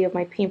the belly of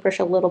my paintbrush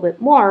a little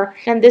bit more.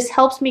 And this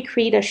helps me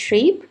create a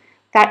shape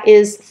that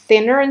is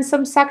thinner in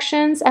some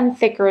sections and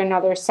thicker in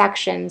other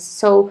sections.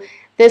 So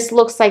this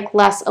looks like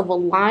less of a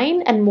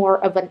line and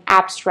more of an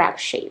abstract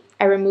shape.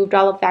 I removed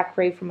all of that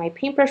gray from my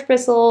paintbrush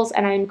bristles,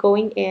 and I'm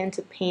going in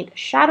to paint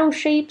shadow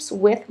shapes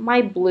with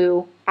my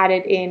blue.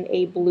 Added in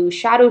a blue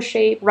shadow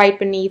shape right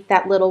beneath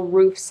that little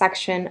roof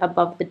section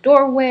above the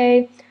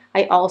doorway.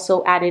 I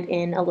also added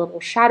in a little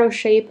shadow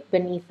shape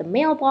beneath the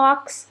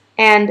mailbox.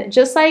 And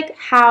just like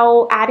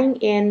how adding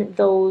in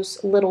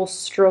those little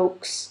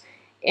strokes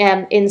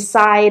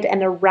inside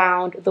and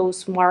around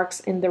those marks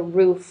in the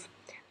roof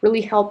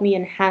really helped me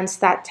enhance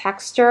that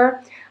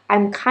texture,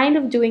 I'm kind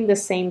of doing the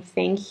same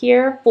thing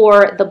here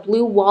for the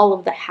blue wall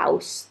of the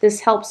house.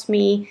 This helps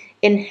me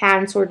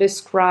enhance or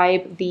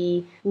describe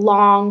the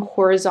long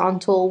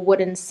horizontal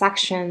wooden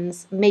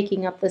sections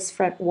making up this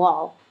front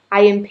wall.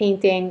 I am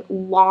painting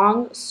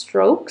long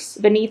strokes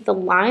beneath the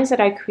lines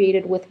that I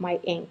created with my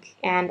ink.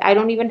 And I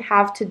don't even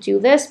have to do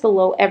this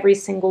below every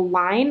single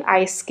line.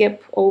 I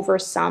skip over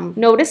some.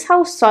 Notice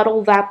how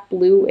subtle that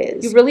blue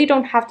is. You really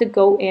don't have to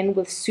go in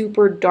with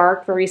super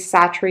dark, very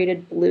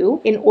saturated blue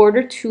in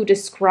order to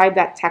describe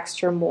that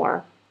texture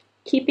more.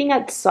 Keeping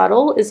it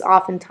subtle is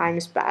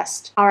oftentimes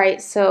best. All right,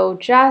 so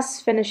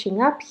just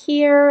finishing up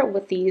here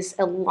with these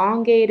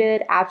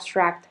elongated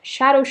abstract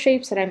shadow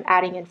shapes that I'm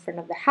adding in front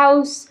of the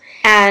house.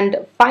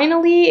 And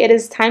finally, it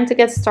is time to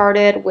get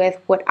started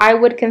with what I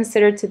would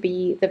consider to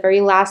be the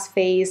very last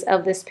phase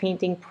of this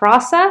painting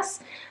process,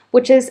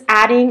 which is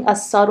adding a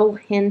subtle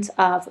hint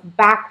of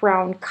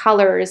background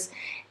colors.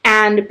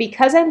 And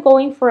because I'm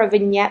going for a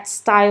vignette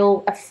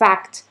style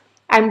effect,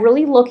 I'm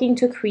really looking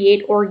to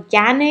create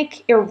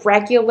organic,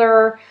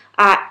 irregular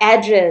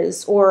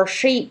edges or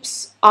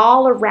shapes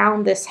all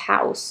around this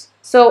house.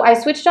 So I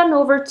switched on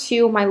over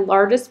to my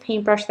largest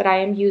paintbrush that I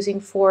am using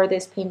for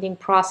this painting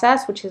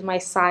process, which is my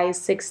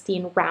size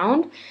 16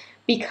 round.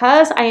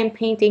 Because I am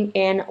painting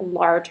in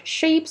large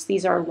shapes,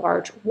 these are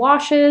large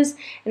washes,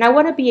 and I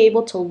want to be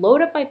able to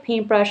load up my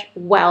paintbrush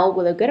well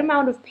with a good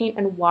amount of paint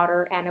and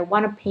water, and I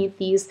want to paint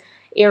these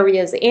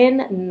areas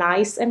in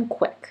nice and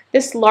quick.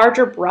 This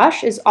larger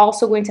brush is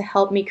also going to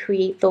help me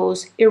create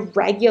those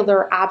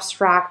irregular,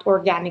 abstract,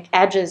 organic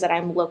edges that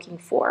I'm looking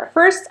for.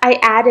 First, I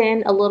add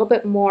in a little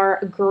bit more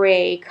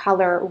gray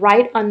color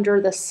right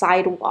under the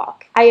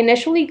sidewalk. I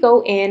initially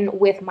go in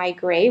with my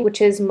gray, which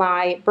is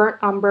my burnt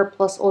umber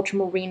plus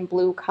ultramarine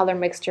blue color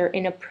mixture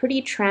in a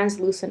pretty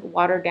translucent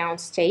watered down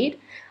state.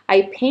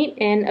 I paint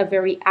in a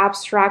very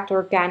abstract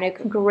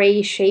organic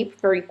gray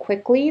shape very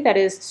quickly that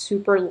is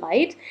super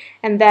light,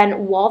 and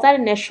then while that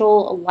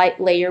initial light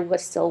layer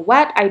was still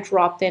wet, I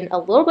dropped in a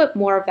little bit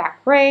more of that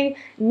gray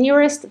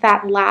nearest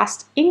that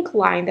last ink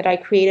line that I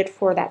created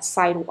for that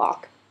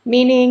sidewalk,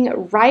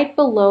 meaning right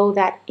below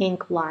that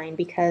ink line,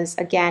 because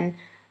again,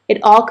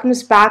 it all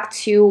comes back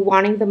to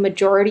wanting the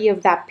majority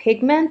of that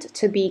pigment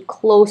to be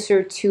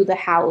closer to the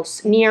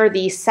house, near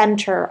the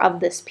center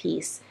of this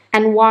piece,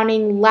 and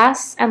wanting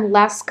less and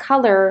less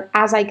color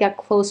as I get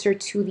closer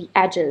to the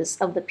edges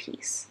of the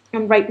piece.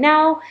 And right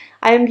now,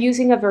 I am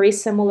using a very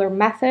similar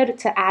method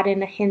to add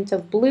in a hint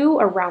of blue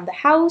around the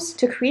house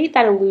to create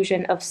that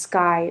illusion of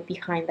sky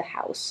behind the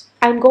house.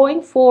 I'm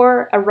going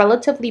for a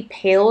relatively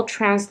pale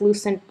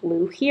translucent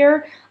blue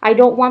here. I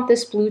don't want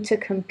this blue to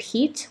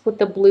compete with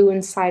the blue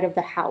inside of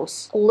the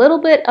house. A little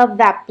bit of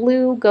that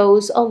blue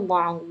goes a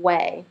long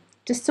way.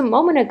 Just a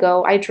moment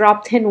ago, I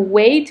dropped in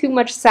way too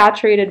much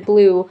saturated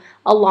blue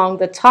along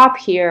the top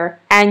here,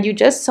 and you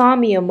just saw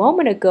me a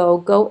moment ago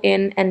go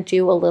in and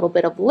do a little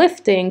bit of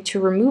lifting to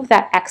remove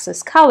that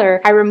excess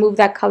color. I removed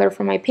that color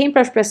from my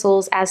paintbrush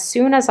bristles as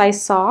soon as I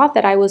saw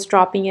that I was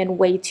dropping in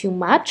way too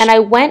much, and I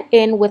went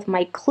in with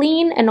my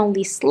clean and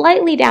only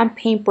slightly damp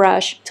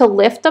paintbrush to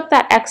lift up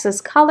that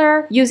excess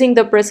color using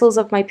the bristles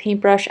of my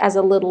paintbrush as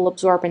a little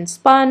absorbent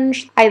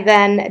sponge. I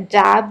then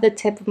dabbed the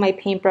tip of my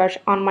paintbrush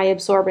on my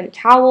absorbent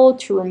towel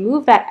to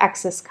remove that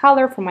excess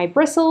color from my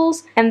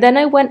bristles, and then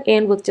I went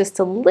in with just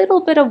a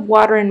little bit of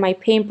water in my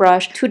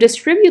paintbrush to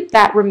distribute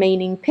that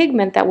remaining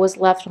pigment that was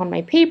left on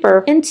my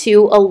paper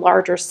into a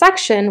larger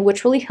section,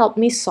 which really helped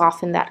me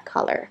soften that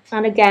color.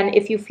 And again,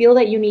 if you feel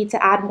that you need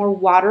to add more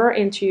water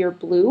into your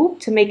blue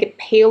to make it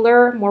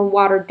paler, more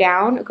watered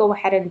down, go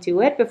ahead and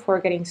do it before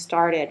getting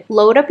started.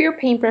 Load up your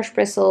paintbrush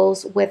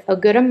bristles with a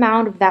good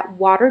amount of that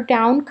watered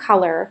down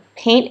color,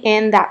 paint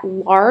in that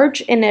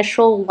large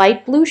initial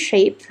light blue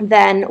shape,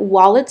 then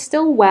while it's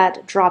still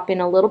wet, drop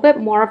in a little bit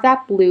more of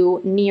that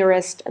blue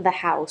nearest the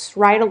house,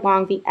 right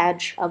along the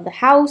edge of the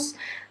house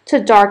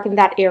to darken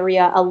that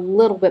area a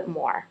little bit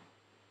more.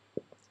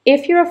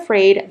 If you're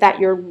afraid that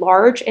your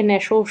large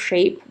initial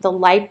shape, the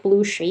light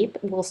blue shape,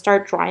 will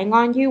start drying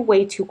on you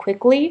way too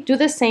quickly, do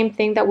the same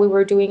thing that we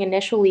were doing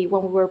initially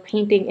when we were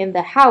painting in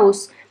the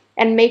house,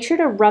 and make sure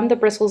to run the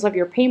bristles of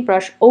your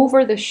paintbrush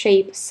over the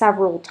shape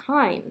several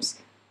times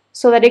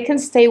so that it can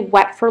stay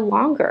wet for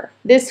longer.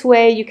 This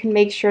way you can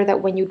make sure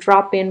that when you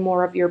drop in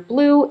more of your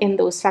blue in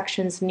those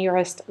sections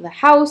nearest the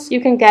house,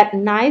 you can get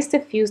nice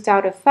diffused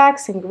out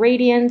effects and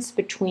gradients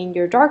between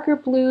your darker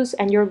blues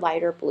and your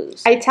lighter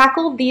blues. I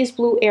tackled these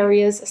blue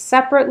areas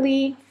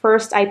separately.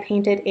 First, I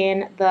painted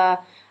in the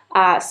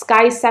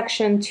sky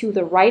section to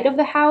the right of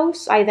the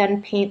house. I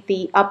then paint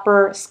the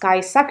upper sky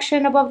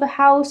section above the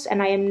house,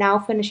 and I am now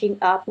finishing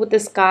up with the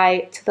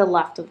sky to the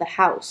left of the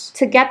house.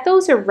 To get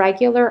those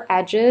irregular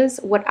edges,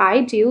 what I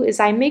do is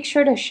I make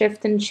sure to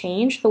shift and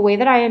change the way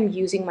that I am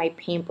using my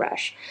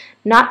paintbrush.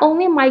 Not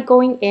only am I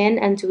going in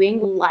and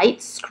doing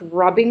light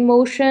scrubbing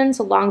motions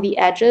along the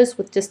edges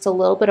with just a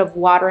little bit of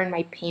water in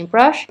my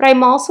paintbrush, but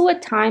I'm also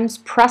at times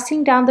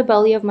pressing down the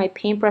belly of my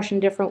paintbrush in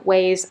different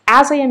ways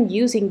as I am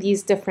using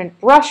these different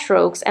brush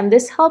strokes, and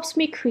this helps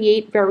me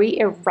create very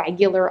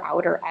irregular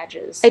outer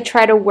edges. I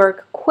try to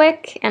work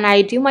quick, and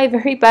I do my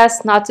very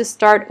best not to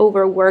start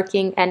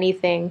overworking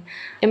anything.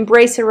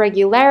 Embrace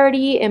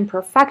irregularity,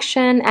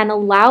 imperfection, and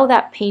allow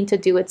that paint to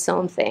do its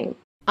own thing.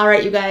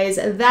 Alright you guys,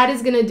 that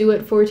is gonna do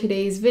it for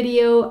today's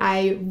video.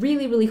 I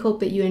really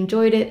hope that you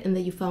enjoyed it and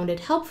that you found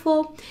it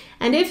helpful.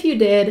 And if you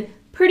did,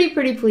 pretty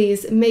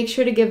please make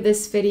sure to give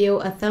this video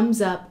a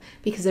thumbs up,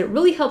 because it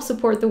really helps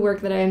support the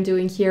work that I am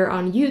doing here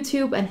on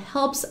YouTube and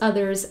helps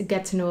others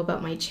get to know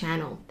about my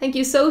channel. Thank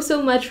you so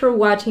much for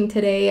watching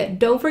today.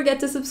 Don't forget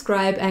to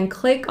subscribe and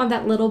click on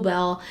that little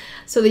bell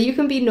so that you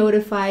can be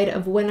notified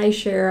of when I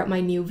share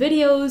my new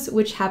videos,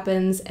 which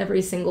happens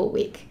every single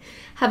week.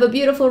 Have a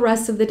beautiful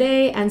rest of the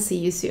day and see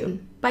you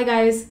soon. Bye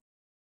guys!